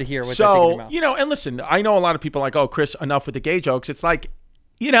 It's hard to hear with that dick in your mouth. So, and listen, I know a lot of people are like, oh, Chris, enough with the gay jokes. It's like,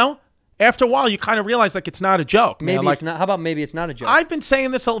 after a while, you kind of realize like it's not a joke. Maybe man. it's not. How about maybe it's not a joke? I've been saying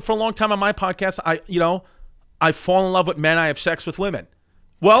this for a long time on my podcast. I fall in love with men. I have sex with women.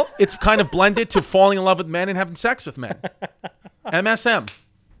 Well, it's kind of blended to falling in love with men and having sex with men. MSM.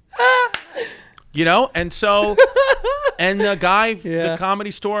 And so, and the guy, the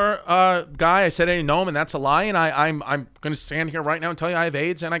Comedy Store guy, I said I didn't know him, and that's a lie. And I'm going to stand here right now and tell you I have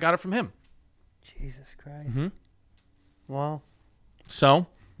AIDS, and I got it from him. Jesus Christ. Mm-hmm. Well. So.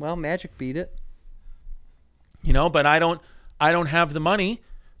 Well, magic beat it. But I don't have the money.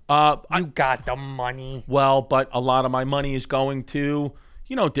 You got the money. Well, but a lot of my money is going to,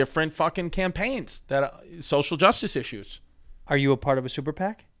 different fucking campaigns social justice issues. Are you a part of a super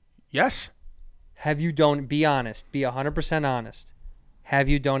PAC? Yes. Have you be honest, be 100% honest. Have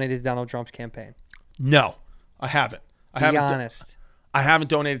you donated to Donald Trump's campaign? No, I haven't. Be honest. I haven't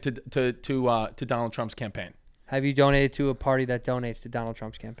donated to Donald Trump's campaign. Have you donated to a party that donates to Donald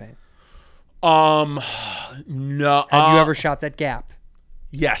Trump's campaign? No. Have you ever shopped at Gap?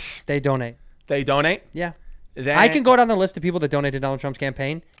 Yes. They donate. They donate? Yeah. I can go down the list of people that donate to Donald Trump's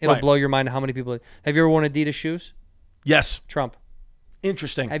campaign. It'll blow your mind how many people. Have you ever worn Adidas shoes? Yes. Trump.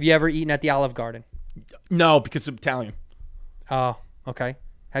 Interesting. Have you ever eaten at the Olive Garden? No, because I'm Italian. Oh, okay.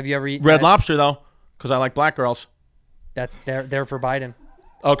 Have you ever eaten Red Lobster though? Because I like black girls. They're for Biden.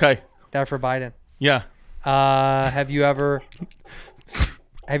 Okay. They're for Biden. Yeah. Have you ever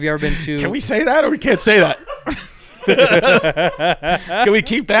been to? Can we say that or we can't say that? Can we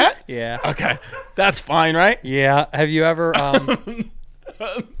keep that? Yeah. Okay. That's fine, right? Yeah. Have you ever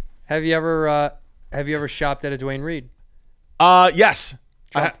shopped at a Dwayne Reed? Yes.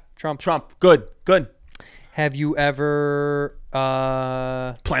 Trump. Good. Have you ever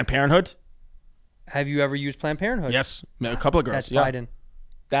Planned Parenthood? Have you ever used Planned Parenthood? Yes. A couple of girls. That's Biden.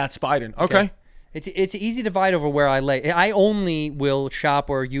 That's Biden. Okay. It's easy to divide over where I lay. I only will shop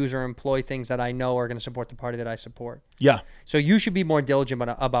or use or employ things that I know are going to support the party that I support. Yeah. So you should be more diligent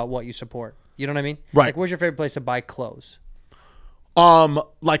about what you support. You know what I mean? Right. Like, where's your favorite place to buy clothes?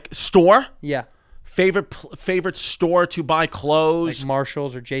 Like store? Yeah. Favorite store to buy clothes? Like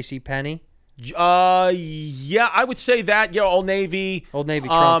Marshalls or JCPenney? Yeah, I would say that. Yeah, Old Navy. Old Navy,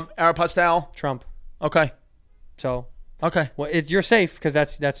 Trump. Aeropostale. Trump. Okay. So, okay. Well, you're safe because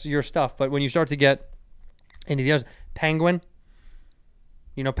that's your stuff. But when you start to get into the others, Penguin.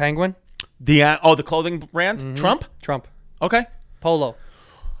 You know Penguin? The clothing brand? Trump? Trump. Okay. Polo.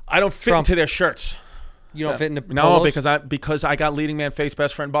 I don't fit into their shirts. You don't fit into No, polos? because I got leading man face,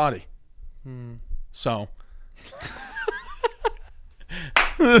 best friend body. So.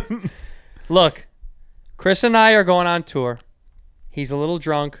 Look, Chris and I are going on tour. He's a little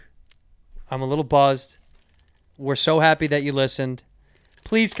drunk. I'm a little buzzed. We're so happy that you listened.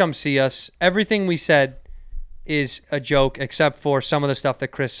 Please come see us. Everything we said is a joke except for some of the stuff that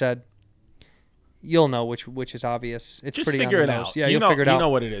Chris said. You'll know which is obvious. It's just pretty figure on it the nose. out. Yeah, you'll figure it out. You know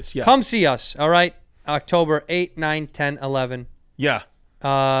what it is. Yeah. Come see us, all right? October 8, 9, 10, 11. Yeah.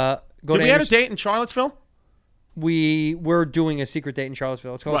 Go Did we have a date in Charlottesville? We're doing a secret date in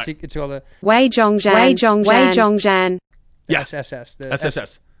Charlottesville. It's called Right. it's called the Wei Zhongzhan. Yes. SSS. The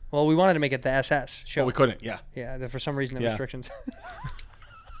SSS. Well, we wanted to make it the SS show. Well, we couldn't. Yeah. Yeah, for some reason, the Yeah. restrictions.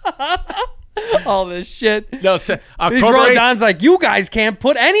 All this shit. No, These October 8th, Rodons like, you guys can't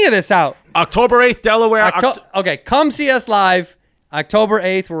put any of this out. October 8th, Delaware. Okay, come see us live. October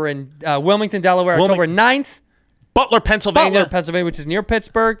 8th, we're in Wilmington, Delaware. October 9th, Butler, Pennsylvania. which is near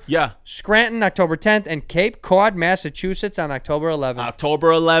Pittsburgh. Yeah. Scranton, October 10th, and Cape Cod, Massachusetts on October 11th.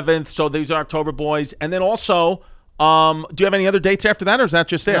 October 11th. So these are October boys. And then also, do you have any other dates after that, or is that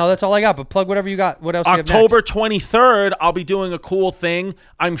just it? No, that's all I got, but plug whatever you got. What else do you have next? October 23rd, I'll be doing a cool thing.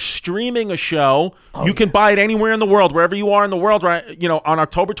 I'm streaming a show. You can buy it anywhere in the world, wherever you are in the world, right? You know, on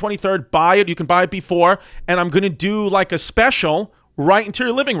October 23rd, buy it. You can buy it before. And I'm going to do like a special right into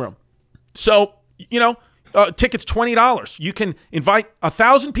your living room. So, you know, tickets $20. You can invite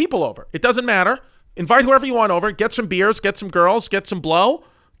 1,000 people over. It doesn't matter. Invite whoever you want over. Get some beers, get some girls, get some blow,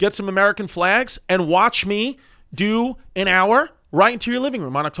 get some American flags, and watch me do an hour right into your living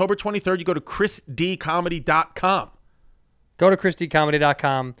room. On October 23rd, you go to chrisdcomedy.com. Go to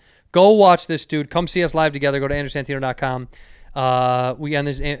chrisdcomedy.com. Go watch this dude. Come see us live together. Go to andrewsantino.com. We end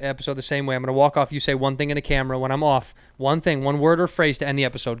this episode the same way. I'm going to walk off. You say one thing in a camera when I'm off. One thing, one word or phrase to end the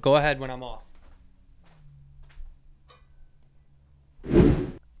episode. Go ahead when I'm off.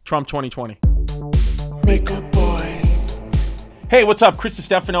 Trump 2020. Makeup boys. Hey, what's up? Chris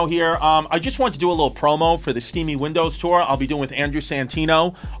Distefano here. I just wanted to do a little promo for the Steamy Windows tour. I'll be doing with Andrew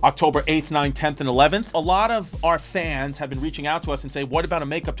Santino, October 8th, 9th, 10th, and 11th. A lot of our fans have been reaching out to us and say, what about a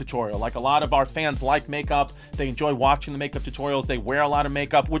makeup tutorial? Like, a lot of our fans like makeup. They enjoy watching the makeup tutorials. They wear a lot of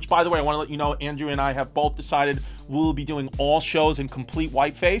makeup, which, by the way, I want to let you know, Andrew and I have both decided we'll be doing all shows in complete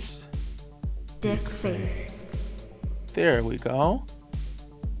whiteface. Dick face. There we go.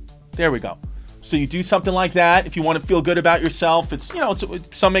 There we go. So you do something like that if you want to feel good about yourself. It's, you know,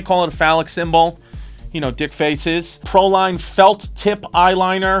 some may call it a phallic symbol, you know, dick faces. Proline felt tip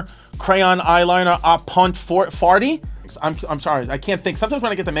eyeliner, crayon eyeliner, punt farty. I'm sorry, I can't think. Sometimes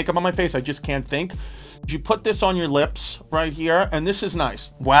when I get the makeup on my face, I just can't think. You put this on your lips right here, and this is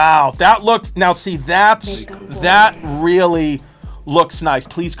nice. Wow, that looks, now see, that really looks nice.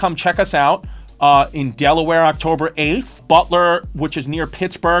 Please come check us out. In Delaware, October 8th. Butler, which is near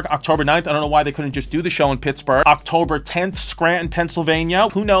Pittsburgh, October 9th. I don't know why they couldn't just do the show in Pittsburgh. October 10th, Scranton, Pennsylvania.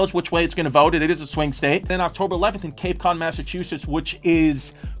 Who knows which way it's going to vote. It is a swing state. Then October 11th in Cape Cod, Massachusetts, which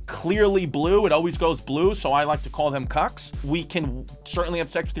is clearly blue. It always goes blue, so I like to call them cucks. We can certainly have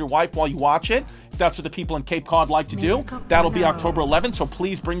sex with your wife while you watch it. If that's what the people in Cape Cod like to do. That'll be October 11th, so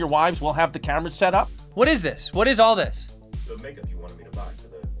please bring your wives. We'll have the cameras set up. What is this? What is all this? The makeup you wanted me to buy for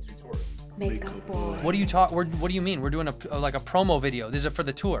the tutorial. Makeup boy. What do you talk? What do you mean? We're doing like a promo video. This is for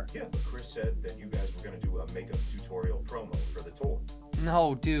the tour. Yeah, but Chris said that you guys were going to do a makeup tutorial promo for the tour.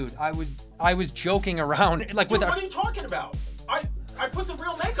 No, dude. I was joking around. Like, Dude, with what are you talking about? I put the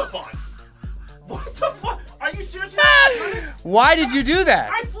real makeup on. What the fuck? Are you serious? Why did you do that?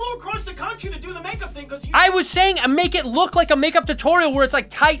 I flew across the country to do the makeup thing because you. I was saying make it look like a makeup tutorial where it's like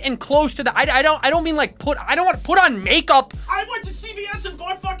tight and close to the. I don't mean like I don't want to put on makeup. I went to CVS and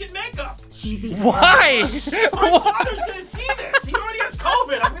bought fucking makeup. Why? My father's gonna see this. He already has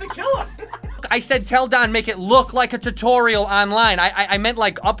COVID. I'm gonna kill him. I said tell Don make it look like a tutorial online. I meant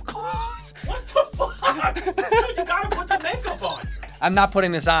like up close. What the fuck? Dude, you gotta put the makeup on. I'm not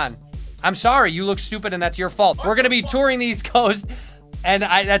putting this on. I'm sorry, you look stupid and that's your fault. We're gonna be touring the East Coast And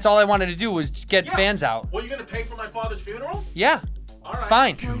that's all I wanted to do was get fans out. Well, you gonna pay for my father's funeral? Yeah. All right.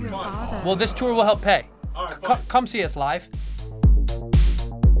 Fine. Fine. Well, this tour will help pay. All right, fine. Come see us live.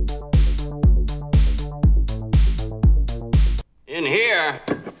 In here,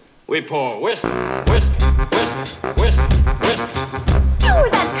 we pour whisk, whisk, whisk, whisk, whisk. You're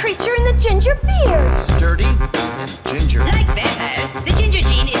that creature in the ginger beard. Sturdy and ginger. Like vampires, the ginger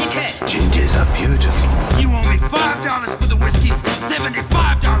gene is a curse. Gingers are beautiful. You owe me $5 for the whiskey and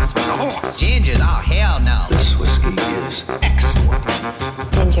 $75 for the horse. Gingers, oh hell no. This whiskey is excellent.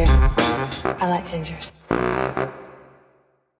 Ginger. I like gingers.